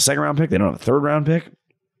pick. They don't have a second-round pick. They don't have a third-round pick.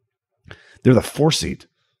 They're the 4th seed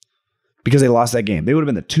because they lost that game. They would have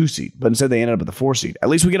been the 2 seed, but instead they ended up at the 4 seed. At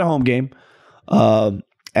least we get a home game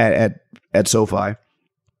at SoFi.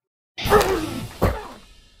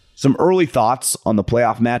 Some early thoughts on the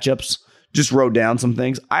playoff matchups. Just wrote down some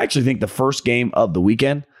things. I actually think the first game of the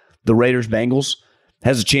weekend, the Raiders-Bengals,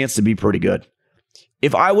 has a chance to be pretty good.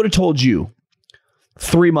 If I would have told you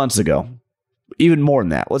 3 months ago, even more than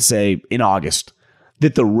that, let's say in August,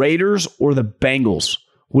 that the Raiders or the Bengals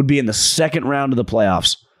would be in the second round of the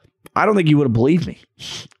playoffs, I don't think you would have believed me.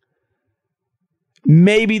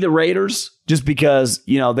 Maybe the Raiders, just because,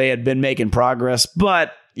 they had been making progress,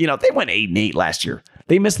 but, they went 8-8 last year.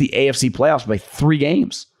 They missed the AFC playoffs by 3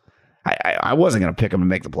 games. I wasn't going to pick them to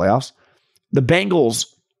make the playoffs. The Bengals,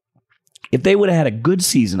 if they would have had a good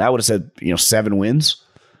season, I would have said, 7 wins.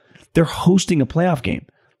 They're hosting a playoff game.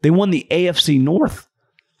 They won the AFC North.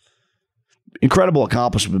 Incredible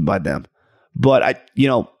accomplishment by them. But,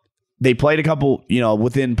 they played a couple,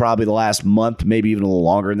 within probably the last month, maybe even a little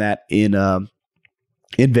longer than that in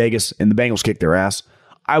Vegas, and the Bengals kicked their ass.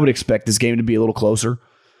 I would expect this game to be a little closer.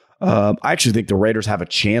 I actually think the Raiders have a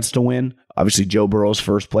chance to win. Obviously, Joe Burrow's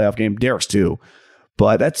first playoff game. Derek's too.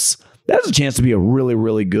 But that's a chance to be a really,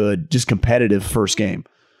 really good, just competitive first game.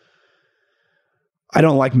 I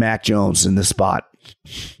don't like Mac Jones in this spot.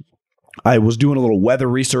 I was doing a little weather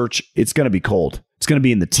research. It's going to be cold. It's going to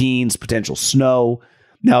be in the teens, potential snow.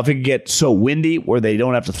 Now, if it could get so windy where they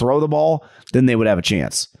don't have to throw the ball, then they would have a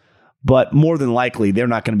chance. But more than likely, they're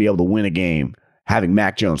not going to be able to win a game having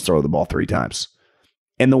Mac Jones throw the ball 3 times.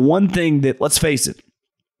 And the one thing that, let's face it,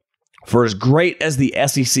 for as great as the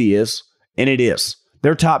SEC is, and it is,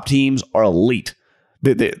 their top teams are elite.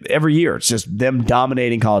 Every year, it's just them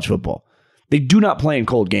dominating college football. They do not play in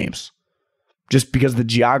cold games just because of the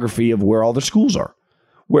geography of where all the schools are.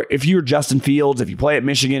 Where if you're Justin Fields, if you play at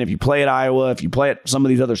Michigan, if you play at Iowa, if you play at some of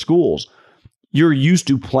these other schools, you're used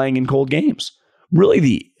to playing in cold games.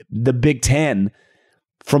 Really, the Big Ten,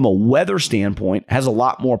 from a weather standpoint, has a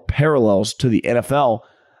lot more parallels to the NFL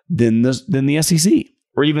than the SEC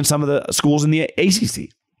or even some of the schools in the ACC.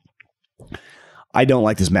 I don't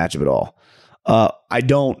like this matchup at all. I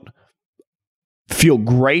don't feel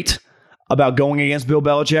great about going against Bill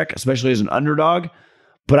Belichick, especially as an underdog,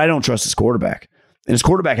 but I don't trust his quarterback. And his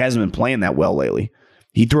quarterback hasn't been playing that well lately.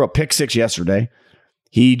 He threw a pick 6 yesterday.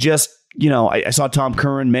 He just, I saw Tom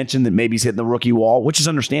Curran mention that maybe he's hitting the rookie wall, which is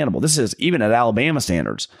understandable. This is, even at Alabama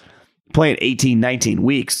standards, playing 18, 19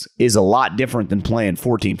 weeks is a lot different than playing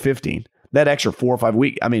 14, 15. That extra 4 or 5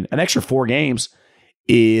 weeks, an extra 4 games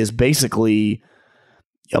is basically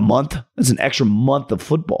a month. That's an extra month of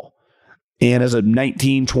football. And as a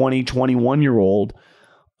 19, 20, 21-year-old,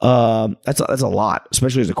 that's a lot,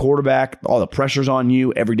 especially as a quarterback. All the pressure's on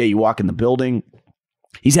you every day you walk in the building.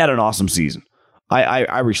 He's had an awesome season.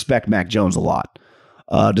 I respect Mac Jones a lot,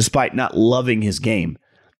 despite not loving his game,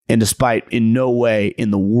 and despite in no way in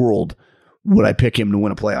the world would I pick him to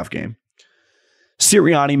win a playoff game.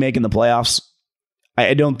 Sirianni making the playoffs,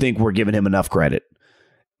 I don't think we're giving him enough credit.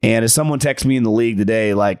 And as someone texted me in the league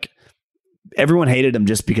today, like, everyone hated him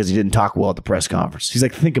just because he didn't talk well at the press conference. He's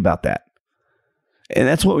like, think about that. And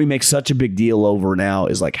that's what we make such a big deal over now,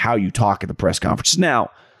 is like how you talk at the press conference. Now,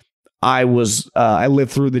 I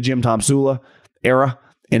lived through the Jim Tomsula era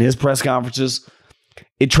in his press conferences.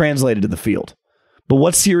 It translated to the field. But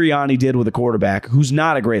what Sirianni did with a quarterback who's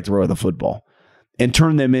not a great thrower of the football and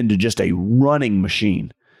turned them into just a running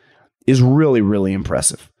machine is really, really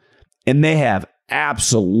impressive. And they have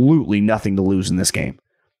absolutely nothing to lose in this game.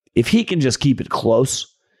 If he can just keep it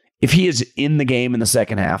close, if he is in the game in the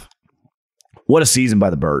second half, what a season by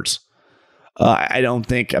the Birds. I don't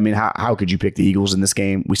think, how could you pick the Eagles in this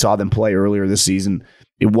game? We saw them play earlier this season.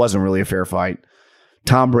 It wasn't really a fair fight.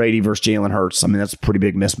 Tom Brady versus Jalen Hurts. That's a pretty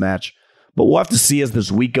big mismatch. But we'll have to see as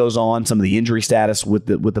this week goes on, some of the injury status with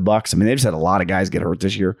the Bucs. They just had a lot of guys get hurt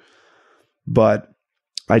this year. But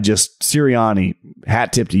Sirianni,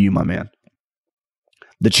 hat tip to you, my man.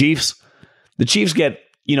 The Chiefs get,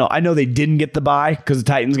 I know they didn't get the bye because the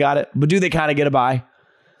Titans got it, but do they kind of get a bye?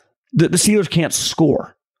 The Steelers can't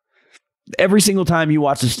score. Every single time you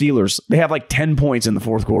watch the Steelers, they have like 10 points in the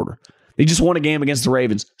fourth quarter. They just won a game against the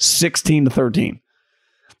Ravens, 16-13.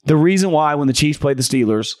 The reason why when the Chiefs played the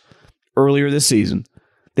Steelers earlier this season,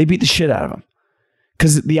 they beat the shit out of them.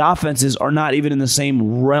 Because the offenses are not even in the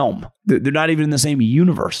same realm. They're not even in the same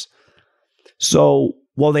universe. So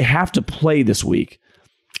while they have to play this week,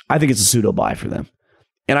 I think it's a pseudo bye for them.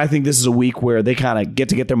 And I think this is a week where they kind of get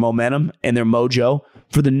their momentum and their mojo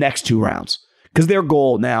for the next 2 rounds. Because their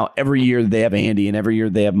goal now, every year they have Andy and every year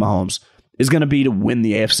they have Mahomes, is going to be to win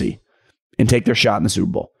the AFC and take their shot in the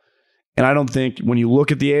Super Bowl. And I don't think when you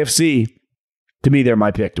look at the AFC, to me, they're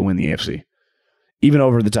my pick to win the AFC, even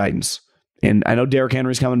over the Titans. And I know Derrick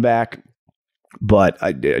Henry's coming back, but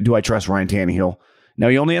do I trust Ryan Tannehill? Now,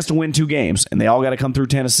 he only has to win 2 games, and they all got to come through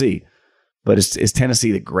Tennessee. But is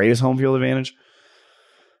Tennessee the greatest home field advantage?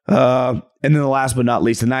 And then the last but not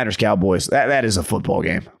least, the Niners-Cowboys. That is a football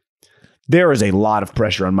game. There is a lot of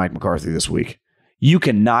pressure on Mike McCarthy this week. You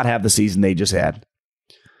cannot have the season they just had.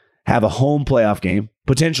 Have a home playoff game,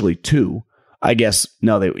 potentially 2. I guess,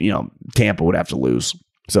 no, Tampa would have to lose.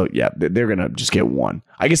 So, yeah, they're going to just get 1.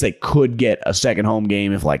 I guess they could get a second home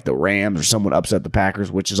game if, like, the Rams or someone upset the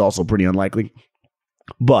Packers, which is also pretty unlikely.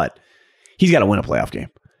 But he's got to win a playoff game.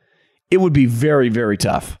 It would be very, very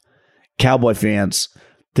tough, Cowboy fans,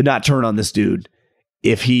 to not turn on this dude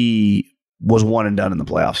if he was one and done in the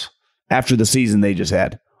playoffs. After the season they just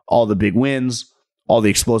had, all the big wins, all the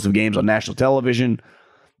explosive games on national television,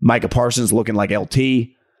 Micah Parsons looking like LT.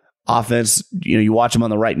 Offense, you watch them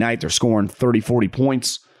on the right night, they're scoring 30, 40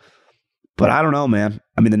 points. But I don't know, man.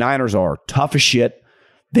 I mean, the Niners are tough as shit.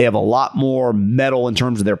 They have a lot more metal in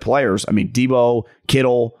terms of their players. I mean, Debo,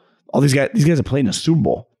 Kittle, all these guys have played in a Super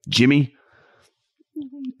Bowl. Jimmy,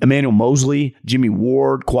 Emmanuel Mosley, Jimmy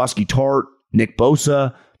Ward, Kowalski Tart, Nick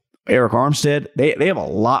Bosa, Eric Armstead. They have a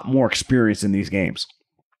lot more experience in these games.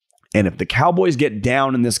 And if the Cowboys get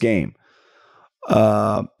down in this game,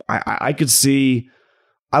 I could see...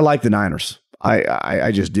 I like the Niners.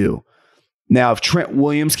 I just do. Now, if Trent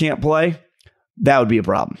Williams can't play, that would be a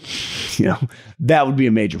problem. That would be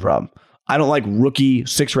a major problem. I don't like rookie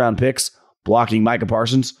 6-round picks blocking Micah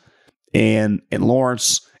Parsons and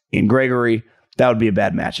Lawrence and Gregory. That would be a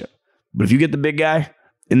bad matchup. But if you get the big guy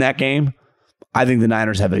in that game, I think the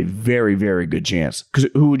Niners have a very, very good chance. Because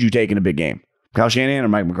who would you take in a big game? Kyle Shanahan or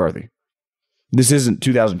Mike McCarthy? This isn't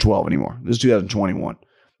 2012 anymore. This is 2021.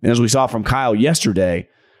 And as we saw from Kyle yesterday,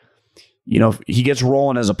 if he gets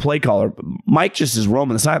rolling as a play caller, Mike just is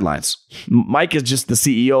roaming the sidelines. Mike is just the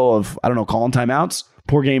CEO of, calling timeouts,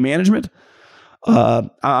 poor game management.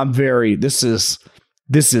 This is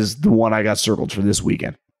the one I got circled for this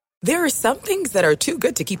weekend. There are some things that are too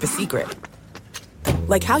good to keep a secret.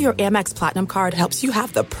 Like how your Amex Platinum card helps you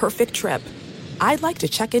have the perfect trip. I'd like to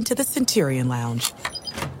check into the Centurion Lounge.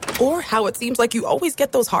 Or how it seems like you always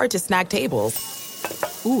get those hard-to-snag tables.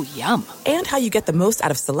 Ooh, yum. And how you get the most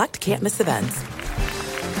out of select can't-miss events.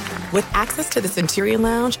 With access to the Centurion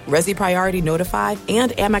Lounge, Resi Priority Notified,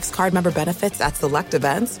 and Amex card member benefits at select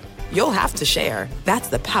events, you'll have to share. That's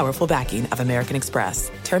the powerful backing of American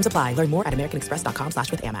Express. Terms apply. Learn more at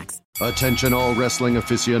americanexpress.com/withAmex. Attention all wrestling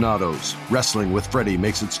aficionados. Wrestling with Freddie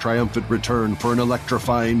makes its triumphant return for an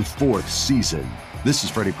electrifying 4th season. This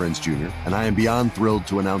is Freddie Prinze Jr., and I am beyond thrilled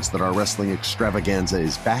to announce that our wrestling extravaganza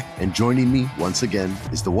is back, and joining me once again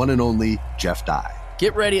is the one and only Jeff Dye.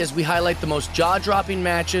 Get ready as we highlight the most jaw-dropping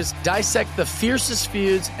matches, dissect the fiercest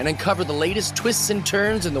feuds, and uncover the latest twists and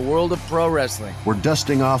turns in the world of pro wrestling. We're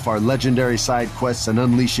dusting off our legendary side quests and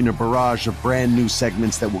unleashing a barrage of brand new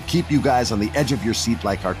segments that will keep you guys on the edge of your seat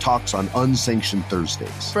like our talks on Unsanctioned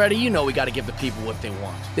Thursdays. Freddie, we got to give the people what they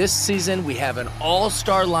want. This season, we have an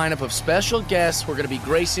all-star lineup of special guests who are going to be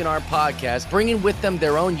gracing our podcast, bringing with them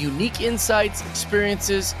their own unique insights,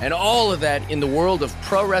 experiences, and all of that in the world of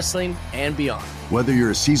pro wrestling and beyond. Whether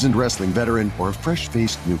you're a seasoned wrestling veteran or a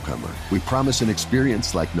fresh-faced newcomer, we promise an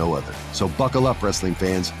experience like no other. So buckle up, wrestling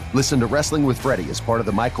fans. Listen to Wrestling with Freddie as part of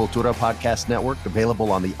the My Cultura Podcast Network,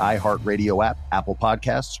 available on the iHeartRadio app, Apple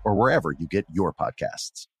Podcasts, or wherever you get your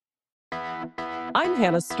podcasts. I'm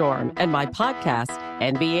Hannah Storm, and my podcast,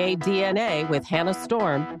 NBA DNA with Hannah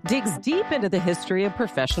Storm, digs deep into the history of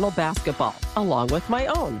professional basketball, along with my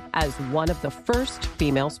own, as one of the first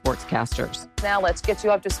female sportscasters. Now let's get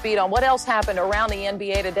you up to speed on what else happened around the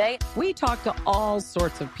NBA today. We talked to all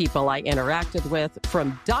sorts of people I interacted with,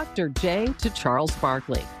 from Dr. J to Charles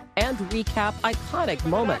Barkley, and recap iconic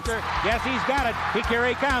moments. Yes, he's got it. Here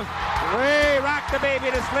he comes. We rock the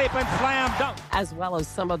baby to sleep and slam dunk. As well as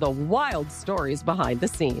some of the wild stories behind the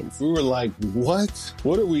scenes. We were like, what?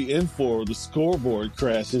 What are we in for? The scoreboard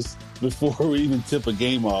crashes before we even tip a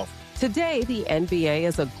game off. Today, the NBA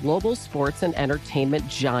is a global sports and entertainment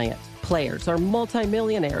giant. Players are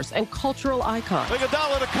multimillionaires and cultural icons.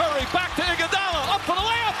 Iguodala to Curry, back to Iguodala, up for the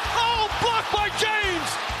layup. Oh, blocked by James.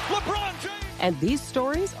 LeBron James. And these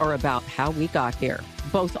stories are about how we got here,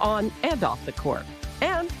 both on and off the court.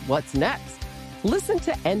 And what's next? Listen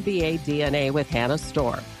to NBA DNA with Hannah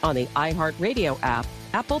Storr on the iHeartRadio app,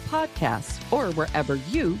 Apple Podcasts, or wherever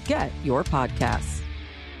you get your podcasts.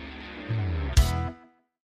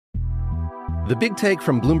 The Big Take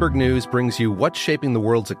from Bloomberg News brings you what's shaping the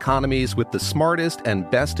world's economies with the smartest and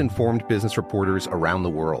best-informed business reporters around the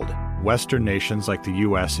world. Western nations like the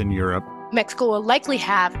U.S. and Europe. Mexico will likely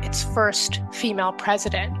have its first female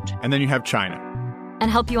president. And then you have China. And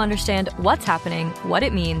help you understand what's happening, what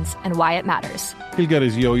it means, and why it matters. He'll get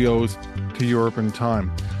his yo-yos to Europe in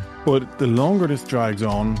time. But the longer this drags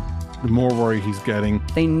on, the more worry he's getting.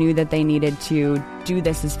 They knew that they needed to do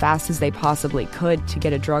this as fast as they possibly could to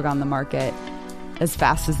get a drug on the market as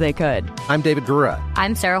fast as they could. I'm David Gura.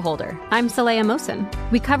 I'm Sarah Holder. I'm Saleha Mohsin.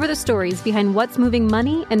 We cover the stories behind what's moving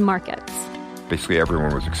money and markets. Basically,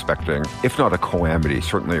 everyone was expecting, if not a calamity,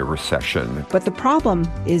 certainly a recession. But the problem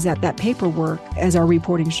is that paperwork, as our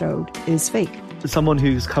reporting showed, is fake. As someone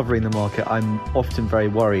who's covering the market, I'm often very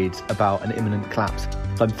worried about an imminent collapse.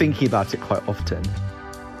 So I'm thinking about it quite often.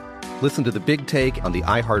 Listen to The Big Take on the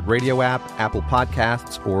iHeartRadio app, Apple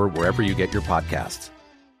Podcasts, or wherever you get your podcasts.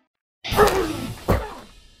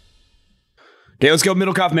 Okay, let's go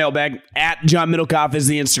Middlecoff mailbag. At John Middlecoff is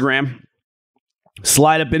the Instagram.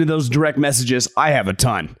 Slide up into those direct messages. I have a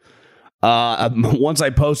ton. Once I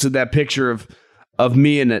posted that picture of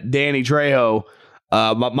me and Danny Trejo,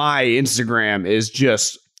 my Instagram is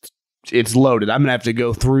just, it's loaded. I'm going to have to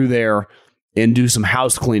go through there and do some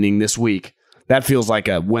house cleaning this week. That feels like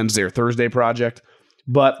a Wednesday or Thursday project.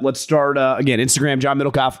 But let's start, again, Instagram, John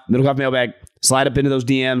Middlecoff mailbag. Slide up into those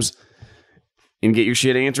DMs and get your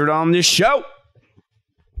shit answered on this show.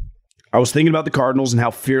 I was thinking about the Cardinals and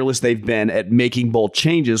how fearless they've been at making bold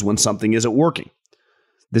changes when something isn't working.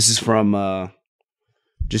 This is from,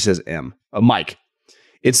 just says M, Mike.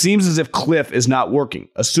 It seems as if Cliff is not working.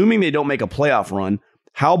 Assuming they don't make a playoff run,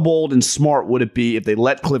 how bold and smart would it be if they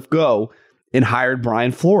let Cliff go and hired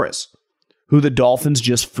Brian Flores, who the Dolphins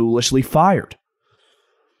just foolishly fired?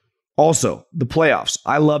 Also, the playoffs.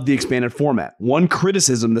 I love the expanded format. One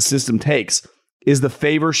criticism the system takes is the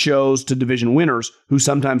favor shows to division winners who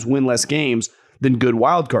sometimes win less games than good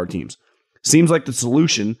wildcard teams. Seems like the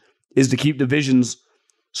solution is to keep divisions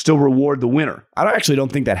still reward the winner. I actually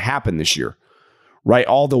don't think that happened this year, right?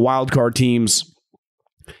 All the wildcard teams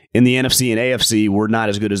in the NFC and AFC were not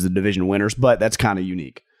as good as the division winners, but that's kind of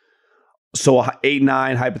unique. So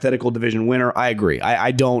 8-9 hypothetical division winner, I agree.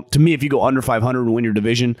 I don't, to me, if you go under 500 and win your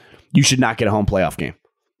division, you should not get a home playoff game.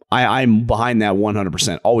 I'm behind that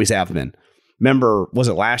 100%, always have been. Remember, was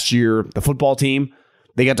it last year, the football team?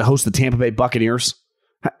 They got to host the Tampa Bay Buccaneers.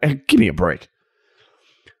 Give me a break.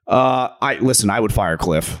 I would fire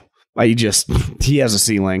Cliff. He has a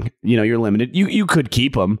ceiling. You know, you're limited. You could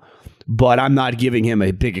keep him, but I'm not giving him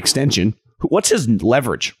a big extension. What's his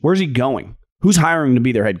leverage? Where's he going? Who's hiring to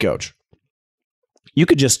be their head coach? You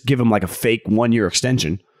could just give him like a fake 1-year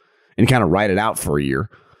extension and kind of ride it out for a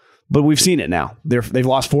year. But we've seen it now. They've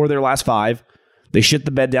lost 4 of their last 5. They shit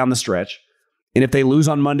the bed down the stretch. And if they lose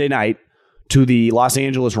on Monday night to the Los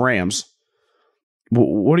Angeles Rams,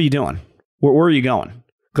 what are you doing? Where are you going?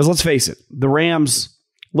 Because let's face it, the Rams,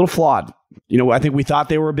 a little flawed. You know, I think we thought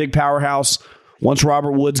they were a big powerhouse. Once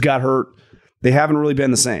Robert Woods got hurt, they haven't really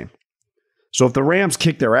been the same. So if the Rams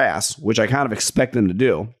kick their ass, which I kind of expect them to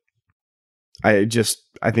do, I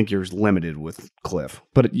think you're limited with Cliff.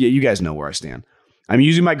 But you guys know where I stand. I'm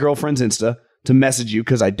using my girlfriend's Insta to message you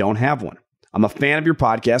because I don't have one. I'm a fan of your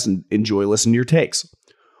podcast and enjoy listening to your takes.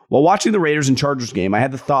 While watching the Raiders and Chargers game, I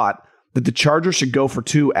had the thought that the Chargers should go for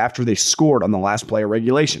 2 after they scored on the last play of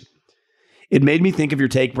regulation. It made me think of your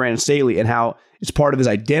take, Brandon Staley, and how it's part of his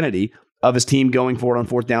identity of his team going for it on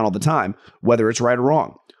 4th down all the time, whether it's right or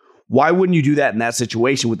wrong. Why wouldn't you do that in that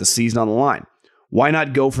situation with the season on the line? Why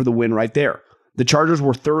not go for the win right there? The Chargers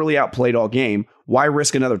were thoroughly outplayed all game. Why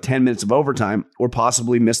risk another 10 minutes of overtime or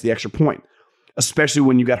possibly miss the extra point? Especially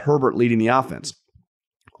when you got Herbert leading the offense.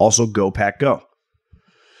 Also, go Pack, go.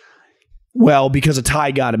 Well, because a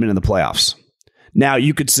tie got him into the playoffs. Now,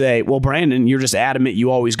 you could say, well, Brandon, you're just adamant you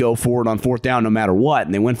always go for it on 4th down no matter what,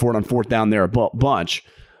 and they went for it on 4th down there a bunch.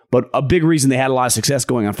 But a big reason they had a lot of success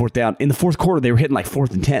going on 4th down, in the 4th quarter, they were hitting like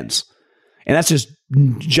 4th and 10s. And that's just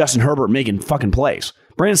Justin Herbert making fucking plays.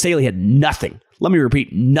 Brandon Staley had nothing. Let me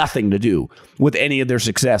repeat, nothing to do with any of their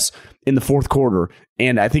success in the fourth quarter,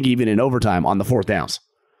 and I think even in overtime on the fourth downs.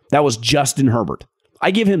 That was Justin Herbert. I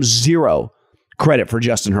give him zero credit for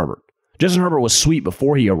Justin Herbert. Justin Herbert was sweet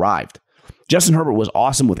before he arrived. Justin Herbert was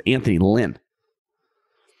awesome with Anthony Lynn.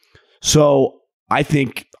 So I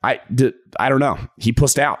think, I don't know. He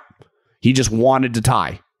pussed out. He just wanted to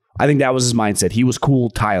tie. I think that was his mindset. He was cool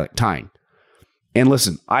tying. And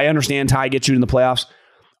listen, I understand tie gets you in the playoffs.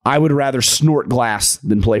 I would rather snort glass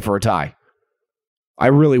than play for a tie. I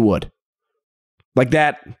really would. Like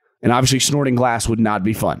that, and obviously snorting glass would not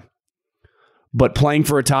be fun. But playing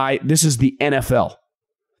for a tie, this is the NFL.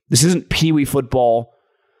 This isn't Pee Wee football.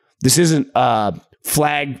 This isn't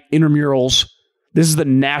flag intramurals. This is the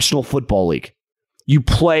National Football League. You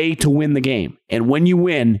play to win the game. And when you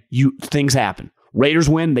win, things happen. Raiders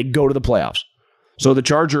win, they go to the playoffs. So the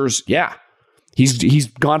Chargers, yeah, he's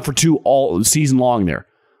gone for 2 all season long there.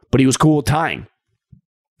 But he was cool with tying.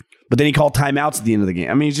 But then he called timeouts at the end of the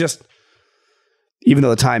game. I mean, he's just, even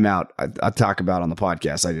though the timeout I talk about on the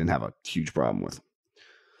podcast, I didn't have a huge problem with.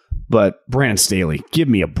 But Brandon Staley, give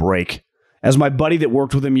me a break. As my buddy that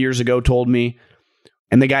worked with him years ago told me,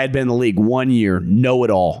 and the guy had been in the league 1 year,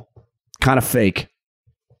 know-it-all, kind of fake.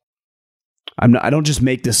 I don't just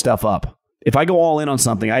make this stuff up. If I go all in on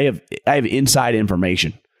something, I have inside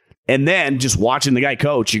information. And then just watching the guy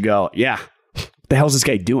coach, you go, yeah, what the hell is this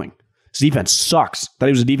guy doing? His defense sucks. Thought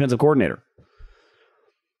he was a defensive coordinator.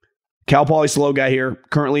 Cal Poly Slow guy here,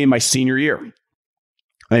 currently in my senior year.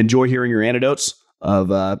 I enjoy hearing your anecdotes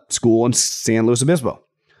of school in San Luis Obispo.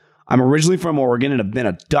 I'm originally from Oregon and have been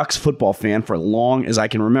a Ducks football fan for as long as I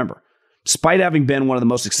can remember. Despite having been one of the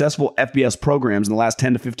most successful FBS programs in the last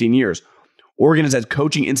 10 to 15 years, Oregon has had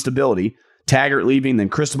coaching instability, Taggart leaving, then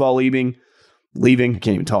Cristobal leaving, I can't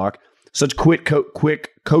even talk. Such quick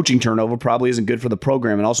coaching turnover probably isn't good for the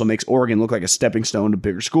program and also makes Oregon look like a stepping stone to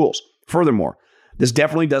bigger schools. Furthermore, this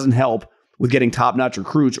definitely doesn't help with getting top-notch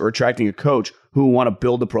recruits or attracting a coach who will want to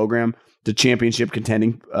build the program to championship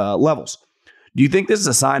contending levels. Do you think this is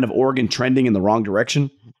a sign of Oregon trending in the wrong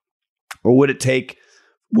direction? Or what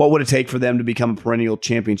would it take for them to become a perennial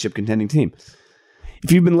championship contending team?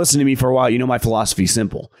 If you've been listening to me for a while, you know my philosophy is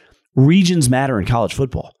simple. Regions matter in college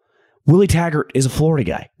football. Willie Taggart is a Florida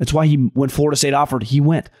guy. That's why when Florida State offered, he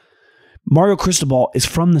went. Mario Cristobal is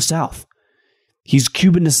from the South. He's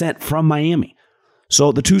Cuban descent from Miami.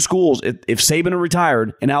 So the two schools, if Saban had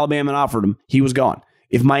retired and Alabama offered him, he was gone.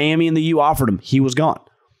 If Miami and the U offered him, he was gone.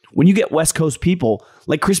 When you get West Coast people,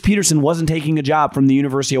 like Chris Peterson wasn't taking a job from the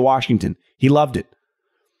University of Washington. He loved it.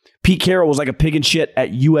 Pete Carroll was like a pig in shit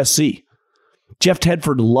at USC. Jeff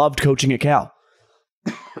Tedford loved coaching at Cal.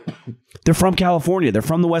 They're from California. They're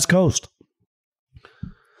from the West Coast.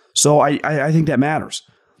 So I think that matters.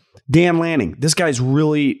 Dan Lanning, this guy's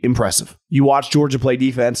really impressive. You watch Georgia play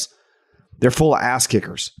defense, they're full of ass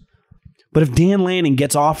kickers. But if Dan Lanning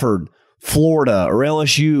gets offered Florida or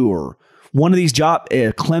LSU or one of these jobs,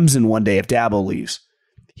 Clemson one day if Dabo leaves,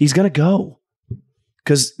 he's going to go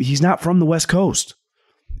because he's not from the West Coast.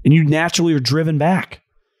 And you naturally are driven back.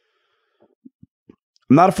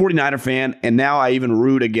 I'm not a 49er fan, and now I even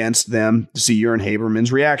root against them to see Aaron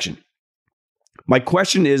Haberman's reaction. My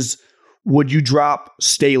question is, would you drop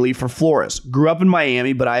Staley for Flores? Grew up in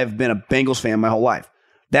Miami, but I have been a Bengals fan my whole life.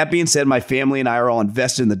 That being said, my family and I are all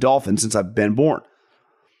invested in the Dolphins since I've been born.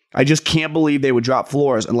 I just can't believe they would drop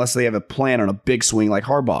Flores unless they have a plan on a big swing like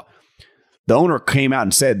Harbaugh. The owner came out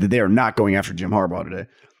and said that they are not going after Jim Harbaugh today.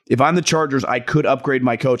 If I'm the Chargers, I could upgrade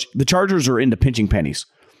my coach. The Chargers are into pinching pennies.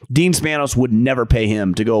 Dean Spanos would never pay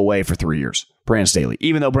him to go away for 3 years. Brandon Staley,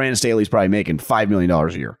 even though Brandon Staley's probably making $5 million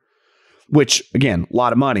a year, which, again, a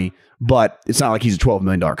lot of money, but it's not like he's a $12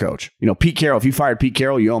 million coach. You know, Pete Carroll, if you fired Pete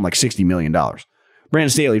Carroll, you owe him like $60 million. Brandon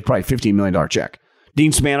Staley, probably $15 million check.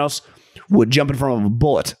 Dean Spanos would jump in front of a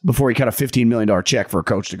bullet before he cut a $15 million check for a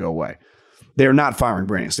coach to go away. They're not firing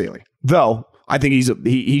Brandon Staley. Though, I think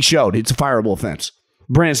he showed it's a fireable offense.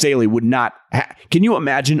 Brandon Staley would not... Can you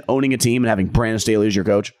imagine owning a team and having Brandon Staley as your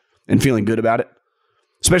coach and feeling good about it?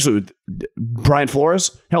 Especially with Brian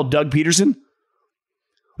Flores. Hell, Doug Peterson.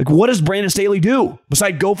 Like, what does Brandon Staley do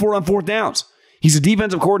besides go for it on fourth downs? He's a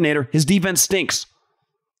defensive coordinator. His defense stinks.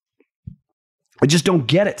 I just don't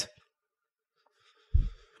get it.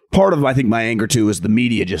 Part of, I think, my anger, too, is the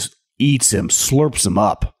media just eats him, slurps him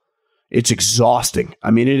up. It's exhausting.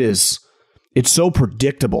 I mean, it's so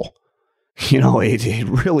predictable. You know, it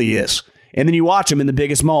really is. And then you watch him in the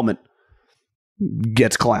biggest moment,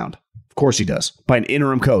 gets clowned. Of course he does. By an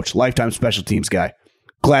interim coach, lifetime special teams guy.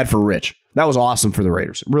 Glad for Rich. That was awesome for the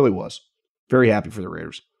Raiders. It really was. Very happy for the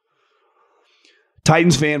Raiders.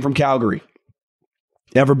 Titans fan from Calgary.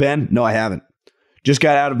 Ever been? No, I haven't. Just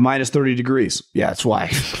got out of minus 30 degrees. Yeah, that's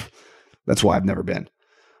why. That's why I've never been.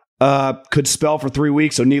 Could spell for 3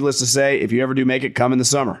 weeks, so needless to say, if you ever do make it, come in the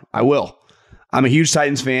summer. I will. I'm a huge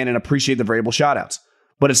Titans fan and appreciate the Vrabel shoutouts,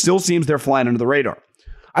 but it still seems they're flying under the radar.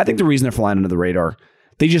 I think the reason they're flying under the radar,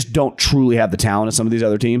 they just don't truly have the talent of some of these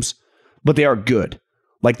other teams, but they are good.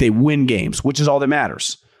 Like, they win games, which is all that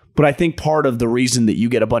matters. But I think part of the reason that you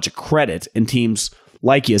get a bunch of credit in teams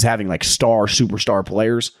like you is having like superstar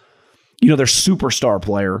players. You know, their superstar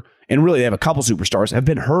player, and really they have a couple superstars, have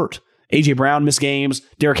been hurt. A.J. Brown missed games.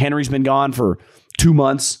 Derrick Henry's been gone for 2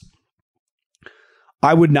 months.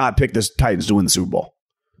 I would not pick the Titans to win the Super Bowl.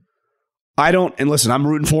 I don't, and listen, I'm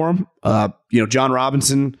rooting for them. John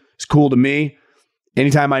Robinson is cool to me.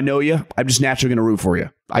 Anytime I know you, I'm just naturally going to root for you.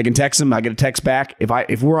 I can text him. I get a text back.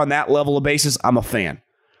 If we're on that level of basis, I'm a fan.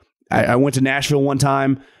 I went to Nashville one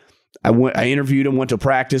time. I interviewed him, went to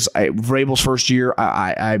practice. Vrabel's first year.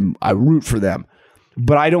 I root for them.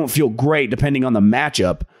 But I don't feel great depending on the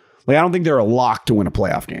matchup. Like, I don't think they're a lock to win a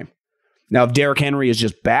playoff game. Now, if Derrick Henry is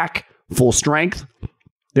just back, full strength,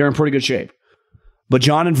 they're in pretty good shape. But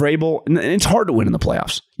John and Vrabel, and it's hard to win in the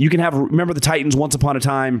playoffs. You can remember the Titans once upon a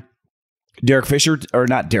time, Jeff Fisher.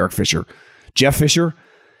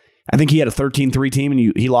 I think he had a 13-3 team, and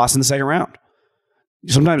he lost in the second round.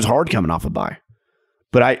 Sometimes it's hard coming off a bye.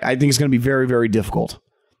 But I think it's going to be very, very difficult.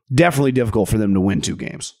 Definitely difficult for them to win 2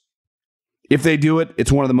 games. If they do it,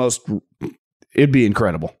 it's one of the most, it'd be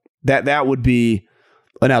incredible. That would be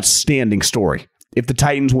an outstanding story. If the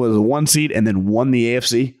Titans was a 1 seed and then won the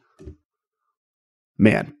AFC,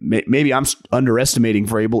 man, maybe I'm underestimating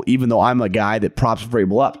Vrabel, even though I'm a guy that props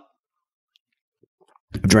Vrabel up.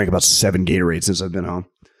 I've drank about 7 Gatorades since I've been home.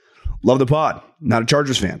 Love the pod. Not a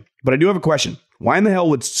Chargers fan. But I do have a question. Why in the hell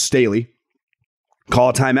would Staley call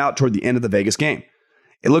a timeout toward the end of the Vegas game?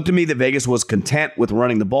 It looked to me that Vegas was content with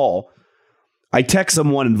running the ball. I text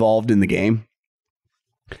someone involved in the game,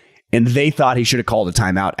 and they thought he should have called a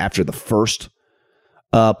timeout after the first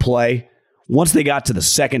play. Once they got to the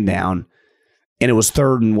second down, and it was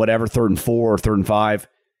 3rd and 4 or 3rd and 5,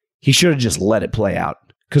 he should have just let it play out.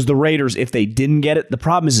 Because the Raiders, if they didn't get it, the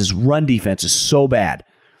problem is his run defense is so bad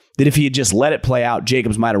that if he had just let it play out,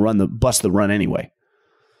 Jacobs might have bust the run anyway.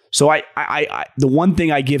 So I the one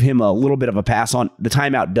thing I give him a little bit of a pass on, the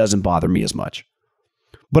timeout doesn't bother me as much.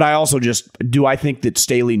 But I also do I think that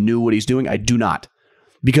Staley knew what he's doing? I do not.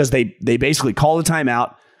 Because they basically called a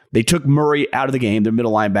timeout. They took Murray out of the game, their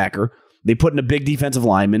middle linebacker. They put in a big defensive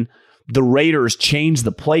lineman. The Raiders changed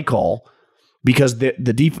the play call because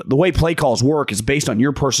the way play calls work is based on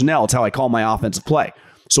your personnel. It's how I call my offensive play.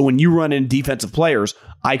 So when you run in defensive players,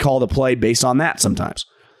 I call the play based on that sometimes.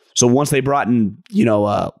 So once they brought in,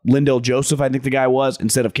 Lindell Joseph, I think the guy was,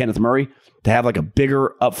 instead of Kenneth Murray, to have like a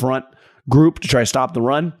bigger upfront group to try to stop the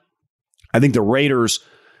run, I think the Raiders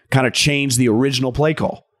kind of changed the original play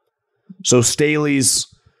call. So Staley's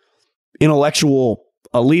intellectual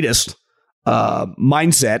elitist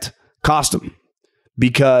mindset cost him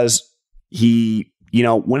because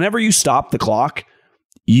whenever you stop the clock,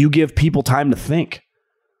 you give people time to think.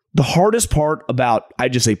 The hardest part about, I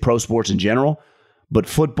just say pro sports in general, but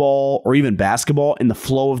football or even basketball, in the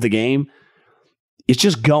flow of the game, it's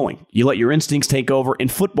just going. You let your instincts take over. In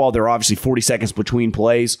football, there are obviously 40 seconds between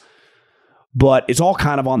plays, but it's all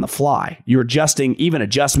kind of on the fly. You're adjusting, even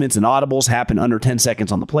adjustments and audibles happen under 10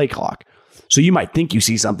 seconds on the play clock. So you might think you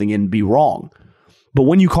see something and be wrong. But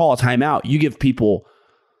when you call a timeout, you give people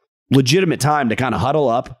legitimate time to kind of huddle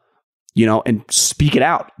up, and speak it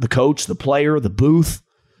out. The coach, the player, the booth.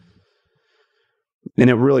 And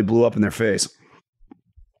it really blew up in their face.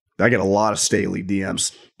 I get a lot of Staley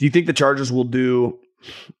DMs. Do you think the Chargers will do...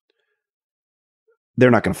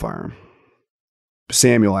 They're not going to fire him.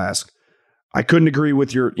 Samuel asked, I couldn't agree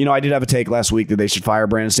with your... I did have a take last week that they should fire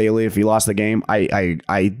Brandon Staley if he lost the game.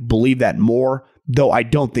 I believe that more, though I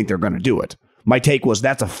don't think they're going to do it. My take was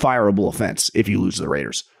that's a fireable offense if you lose to the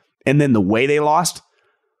Raiders. And then the way they lost,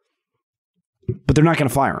 but they're not going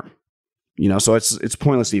to fire him. So it's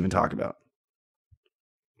pointless to even talk about.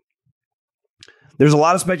 There's a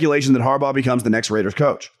lot of speculation that Harbaugh becomes the next Raiders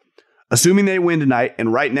coach. Assuming they win tonight,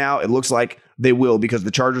 and right now it looks like they will because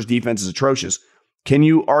the Chargers defense is atrocious, can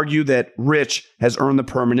you argue that Rich has earned the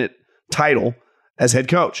permanent title as head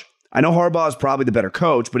coach? I know Harbaugh is probably the better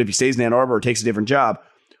coach, but if he stays in Ann Arbor or takes a different job,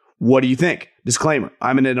 what do you think? Disclaimer,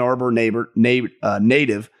 I'm an Ann Arbor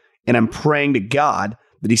native, and I'm praying to God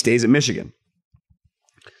that he stays at Michigan.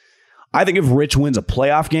 I think if Rich wins a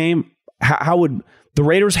playoff game, how would... The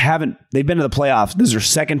Raiders they've been to the playoffs. This is their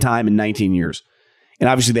second time in 19 years. And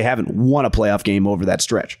obviously they haven't won a playoff game over that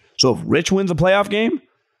stretch. So if Rich wins a playoff game,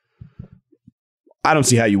 I don't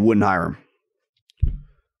see how you wouldn't hire him.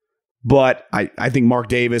 But I think Mark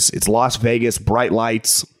Davis, it's Las Vegas, bright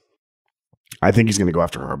lights. I think he's going to go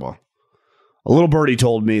after Harbaugh. A little birdie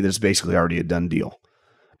told me that it's basically already a done deal.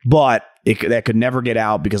 But that could never get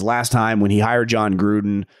out because last time when he hired John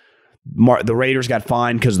Gruden, the Raiders got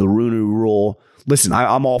fined because of the Rooney Rule. Listen,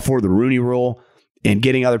 I'm all for the Rooney Rule and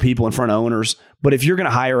getting other people in front of owners. But if you're going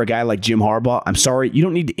to hire a guy like Jim Harbaugh, I'm sorry, you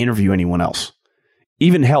don't need to interview anyone else.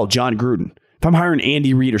 Even hell, John Gruden. If I'm hiring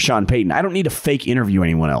Andy Reid or Sean Payton, I don't need to fake interview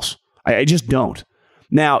anyone else. I just don't.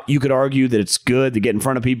 Now, you could argue that it's good to get in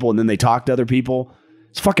front of people and then they talk to other people.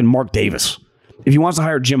 It's fucking Mark Davis. If he wants to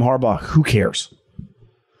hire Jim Harbaugh, who cares?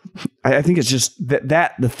 I think it's just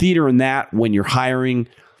that the theater in that when you're hiring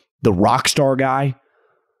the rock star guy,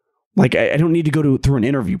 like I don't need to go through an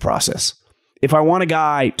interview process. If I want a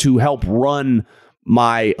guy to help run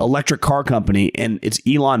my electric car company and it's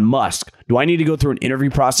Elon Musk, do I need to go through an interview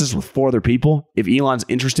process with 4 other people? If Elon's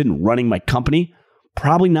interested in running my company,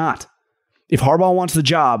 probably not. If Harbaugh wants the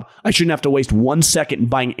job, I shouldn't have to waste 1 second in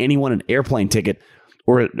buying anyone an airplane ticket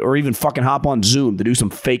or even fucking hop on Zoom to do some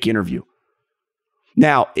fake interview.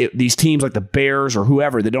 Now, these teams like the Bears or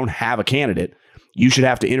whoever that don't have a candidate, you should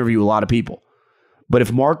have to interview a lot of people. But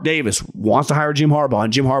if Mark Davis wants to hire Jim Harbaugh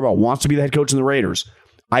and Jim Harbaugh wants to be the head coach of the Raiders,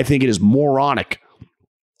 I think it is moronic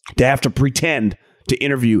to have to pretend to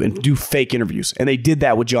interview and do fake interviews. And they did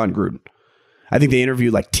that with John Gruden. I think they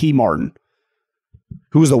interviewed like T. Martin,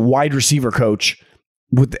 who was the wide receiver coach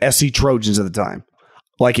with the SC Trojans at the time.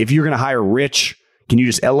 Like, if you're going to hire Rich, can you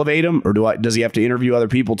just elevate him? Or does he have to interview other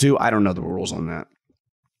people too? I don't know the rules on that.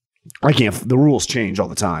 The rules change all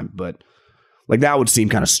the time, but like that would seem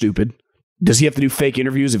kind of stupid. Does he have to do fake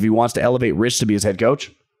interviews if he wants to elevate Rich to be his head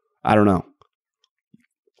coach? I don't know.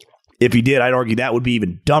 If he did, I'd argue that would be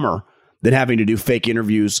even dumber than having to do fake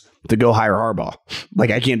interviews to go hire Harbaugh.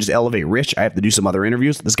 Like, I can't just elevate Rich. I have to do some other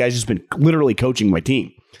interviews. This guy's just been literally coaching my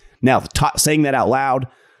team. Now, saying that out loud,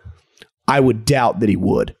 I would doubt that he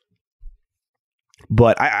would.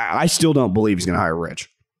 But I still don't believe he's going to hire Rich.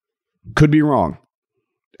 Could be wrong.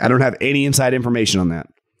 I don't have any inside information on that.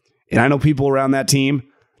 And I know people around that team,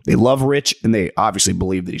 they love Rich, and they obviously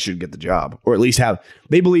believe that he should get the job. Or at least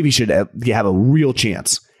they believe he should have a real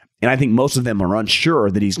chance. And I think most of them are unsure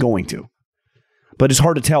that he's going to. But it's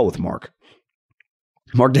hard to tell with Mark.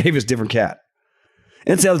 Mark Davis, different cat.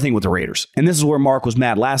 And that's the other thing with the Raiders. And this is where Mark was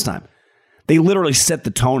mad last time. They literally set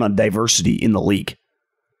the tone on diversity in the league.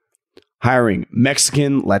 Hiring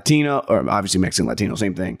Mexican, Latino, or obviously Mexican, Latino,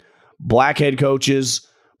 same thing. Black head coaches,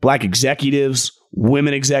 black executives,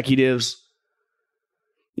 women executives.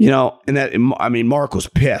 And Mark was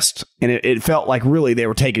pissed. And it felt like really they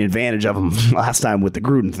were taking advantage of him last time with the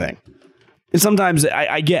Gruden thing. And sometimes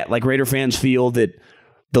I get, like, Raider fans feel that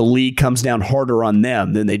the league comes down harder on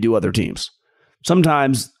them than they do other teams.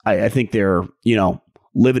 Sometimes I think they're,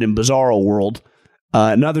 living in bizarro world.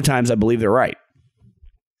 And other times I believe they're right.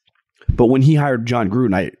 But when he hired John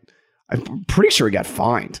Gruden, I'm pretty sure he got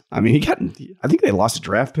fined. I think they lost a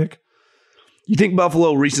draft pick. You think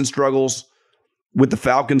Buffalo recent struggles with the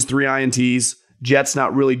Falcons, 3 INTs, Jets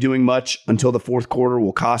not really doing much until the fourth quarter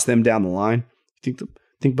will cost them down the line? You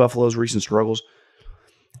think Buffalo's recent struggles?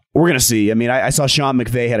 We're going to see. I saw Sean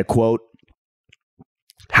McVay had a quote.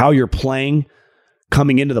 How you're playing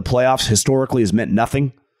coming into the playoffs historically has meant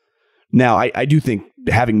nothing. Now, I do think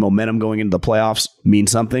having momentum going into the playoffs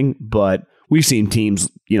means something, but we've seen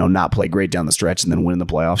teams, not play great down the stretch and then win in the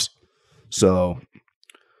playoffs. So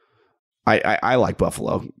I like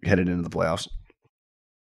Buffalo headed into the playoffs.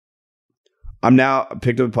 I'm now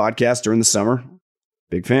picked up a podcast during the summer.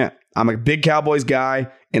 Big fan. I'm a big Cowboys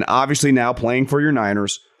guy and obviously now playing for your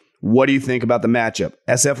Niners. What do you think about the matchup?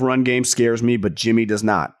 SF run game scares me, but Jimmy does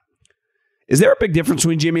not. Is there a big difference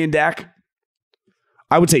between Jimmy and Dak?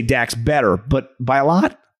 I would say Dak's better, but by a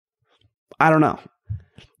lot? I don't know.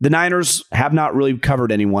 The Niners have not really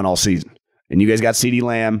covered anyone all season. And you guys got CeeDee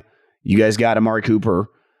Lamb. You guys got Amari Cooper.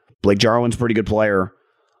 Blake Jarwin's a pretty good player.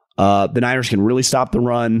 The Niners can really stop the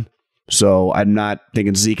run. So I'm not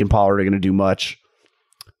thinking Zeke and Pollard are going to do much.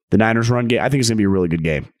 The Niners run game, I think it's going to be a really good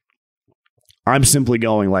game. I'm simply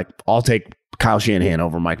going I'll take Kyle Shanahan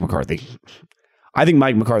over Mike McCarthy. I think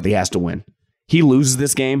Mike McCarthy has to win. He loses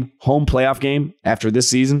this game, home playoff game, after this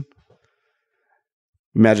season.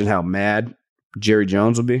 Imagine how mad Jerry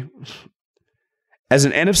Jones would be. As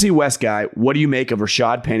an NFC West guy, what do you make of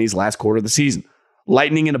Rashad Penny's last quarter of the season?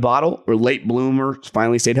 Lightning in a bottle or late bloomer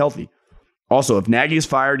finally stayed healthy? Also, if Nagy is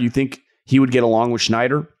fired, you think he would get along with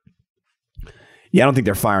Schneider? Yeah, I don't think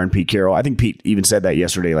they're firing Pete Carroll. I think Pete even said that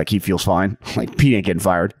yesterday, like he feels fine. Like Pete ain't getting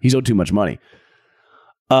fired. He's owed too much money.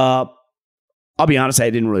 I'll be honest, I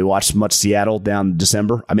didn't really watch much Seattle down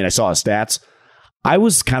December. I mean, I saw his stats. I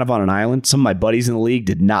was kind of on an island. Some of my buddies in the league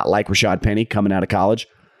did not like Rashad Penny coming out of college.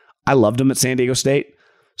 I loved him at San Diego State.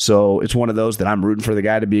 So it's one of those that I'm rooting for the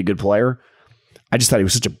guy to be a good player. I just thought he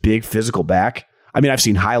was such a big physical back. I mean, I've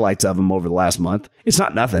seen highlights of him over the last month. It's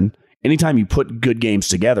not nothing. Anytime you put good games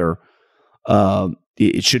together,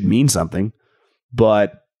 it should mean something.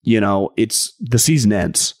 But, it's the season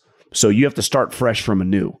ends. So you have to start fresh from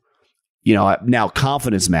anew. Now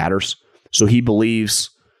confidence matters. So he believes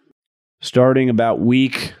starting about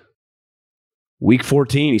week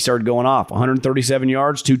 14, he started going off. 137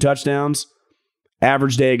 yards, 2 touchdowns.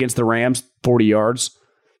 Average day against the Rams, 40 yards.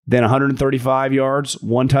 Then 135 yards,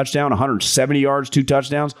 1 touchdown. 170 yards, 2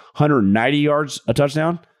 touchdowns. 190 yards, a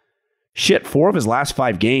touchdown. Shit, 4 of his last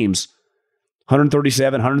 5 games,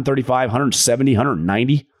 137, 135, 170,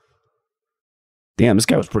 190. Damn, this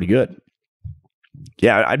guy was pretty good.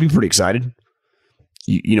 Yeah, I'd be pretty excited.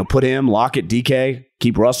 Put him, Lockett, DK,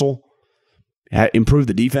 keep Russell, improve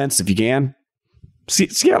the defense if you can.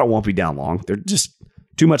 Seattle won't be down long. They're just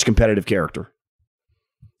too much competitive character.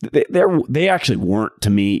 They actually weren't, to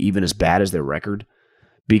me, even as bad as their record,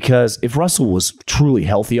 because if Russell was truly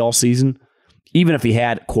healthy all season, even if he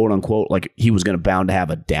had, quote unquote, like he was going to bound to have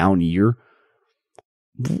a down year,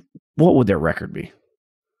 what would their record be?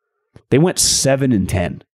 They went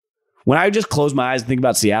 7-10. When I just closed my eyes and think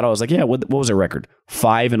about Seattle, I was like, yeah, what was their record?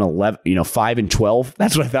 5-11, 5-12.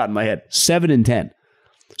 That's what I thought in my head. 7-10.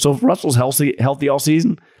 So if Russell's healthy all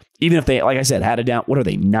season, even if they, like I said, had it down, what are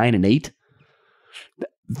they, 9-8?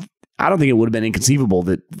 I don't think it would have been inconceivable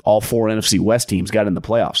that all 4 NFC West teams got in the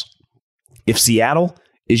playoffs. If Seattle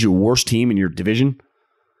is your worst team in your division,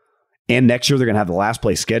 and next year they're going to have the last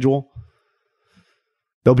place schedule,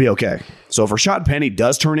 they'll be okay. So if Rashad Penny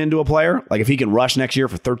does turn into a player, like if he can rush next year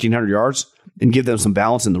for 1,300 yards and give them some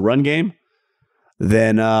balance in the run game,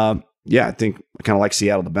 then, I think I kind of like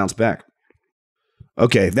Seattle to bounce back.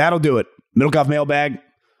 Okay, that'll do it. Middlecoff mailbag.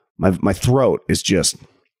 My throat is just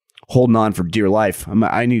holding on for dear life.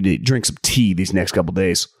 I need to drink some tea these next couple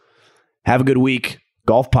days. Have a good week.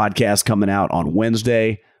 Golf podcast coming out on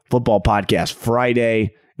Wednesday. Football podcast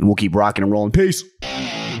Friday. And we'll keep rocking and rolling. Peace.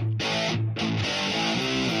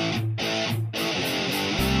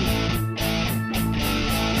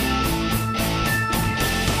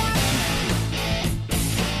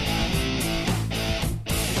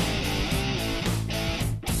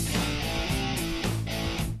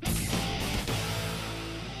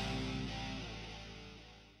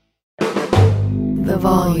 The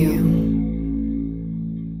volume.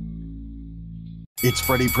 It's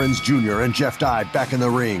Freddie Prinze Jr. and Jeff Dye back in the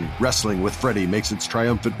ring. Wrestling with Freddie makes its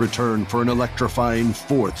triumphant return for an electrifying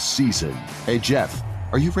 4th season. Hey, Jeff,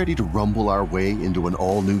 are you ready to rumble our way into an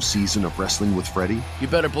all-new season of Wrestling with Freddie? You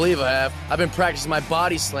better believe I have. I've been practicing my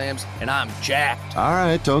body slams, and I'm jacked. All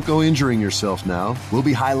right, don't go injuring yourself now. We'll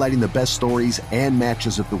be highlighting the best stories and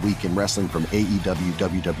matches of the week in wrestling from AEW,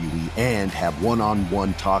 WWE, and have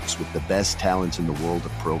one-on-one talks with the best talents in the world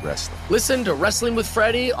of pro wrestling. Listen to Wrestling with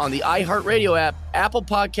Freddie on the iHeartRadio app, Apple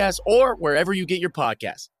Podcasts, or wherever you get your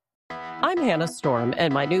podcasts. I'm Hannah Storm,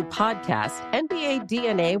 and my new podcast, NBA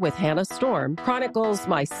DNA with Hannah Storm, chronicles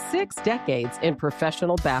my 6 decades in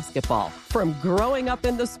professional basketball. From growing up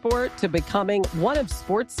in the sport to becoming one of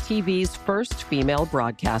sports TV's first female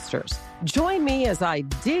broadcasters. Join me as I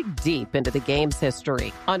dig deep into the game's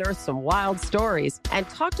history, unearth some wild stories, and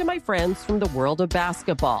talk to my friends from the world of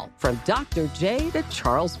basketball, from Dr. J to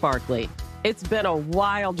Charles Barkley. It's been a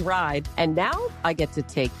wild ride, and now I get to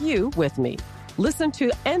take you with me. Listen to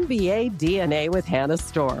NBA DNA with Hannah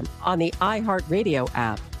Storm on the iHeartRadio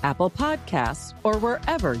app, Apple Podcasts, or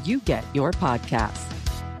wherever you get your podcasts.